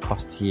extra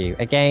cost to you.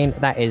 Again,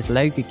 that is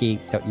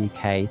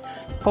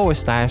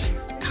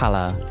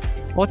logogeek.uk/color.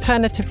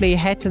 Alternatively,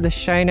 head to the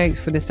show notes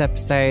for this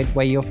episode,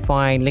 where you'll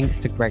find links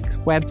to Greg's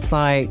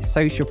website,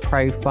 social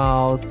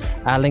profiles,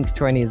 links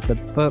to any of the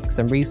books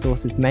and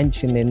resources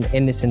mentioned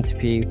in this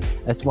interview,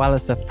 as well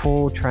as a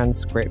full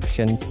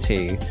transcription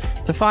too.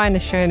 To find the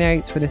show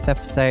notes for this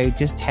episode,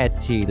 just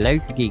head to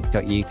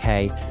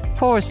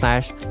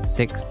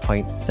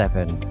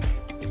logogeek.uk/6.7.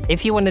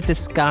 If you want to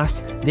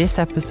discuss this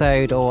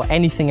episode or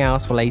anything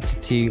else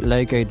related to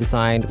logo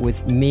design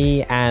with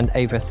me and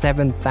over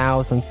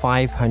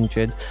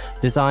 7,500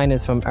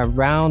 designers from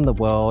around the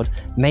world,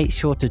 make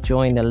sure to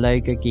join the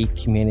Logo Geek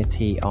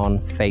community on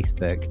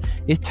Facebook.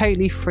 It's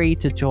totally free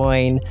to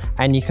join,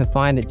 and you can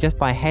find it just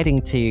by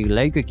heading to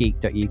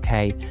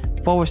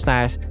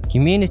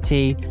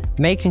logogeek.uk/community,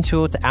 making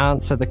sure to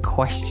answer the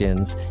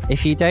questions.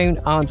 If you don't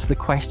answer the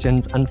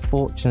questions,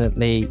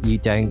 unfortunately, you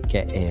don't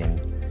get in.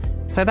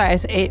 So that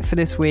is it for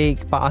this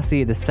week, but I'll see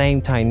you at the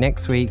same time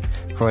next week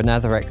for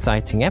another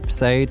exciting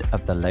episode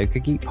of the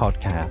Logo Geek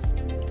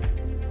podcast.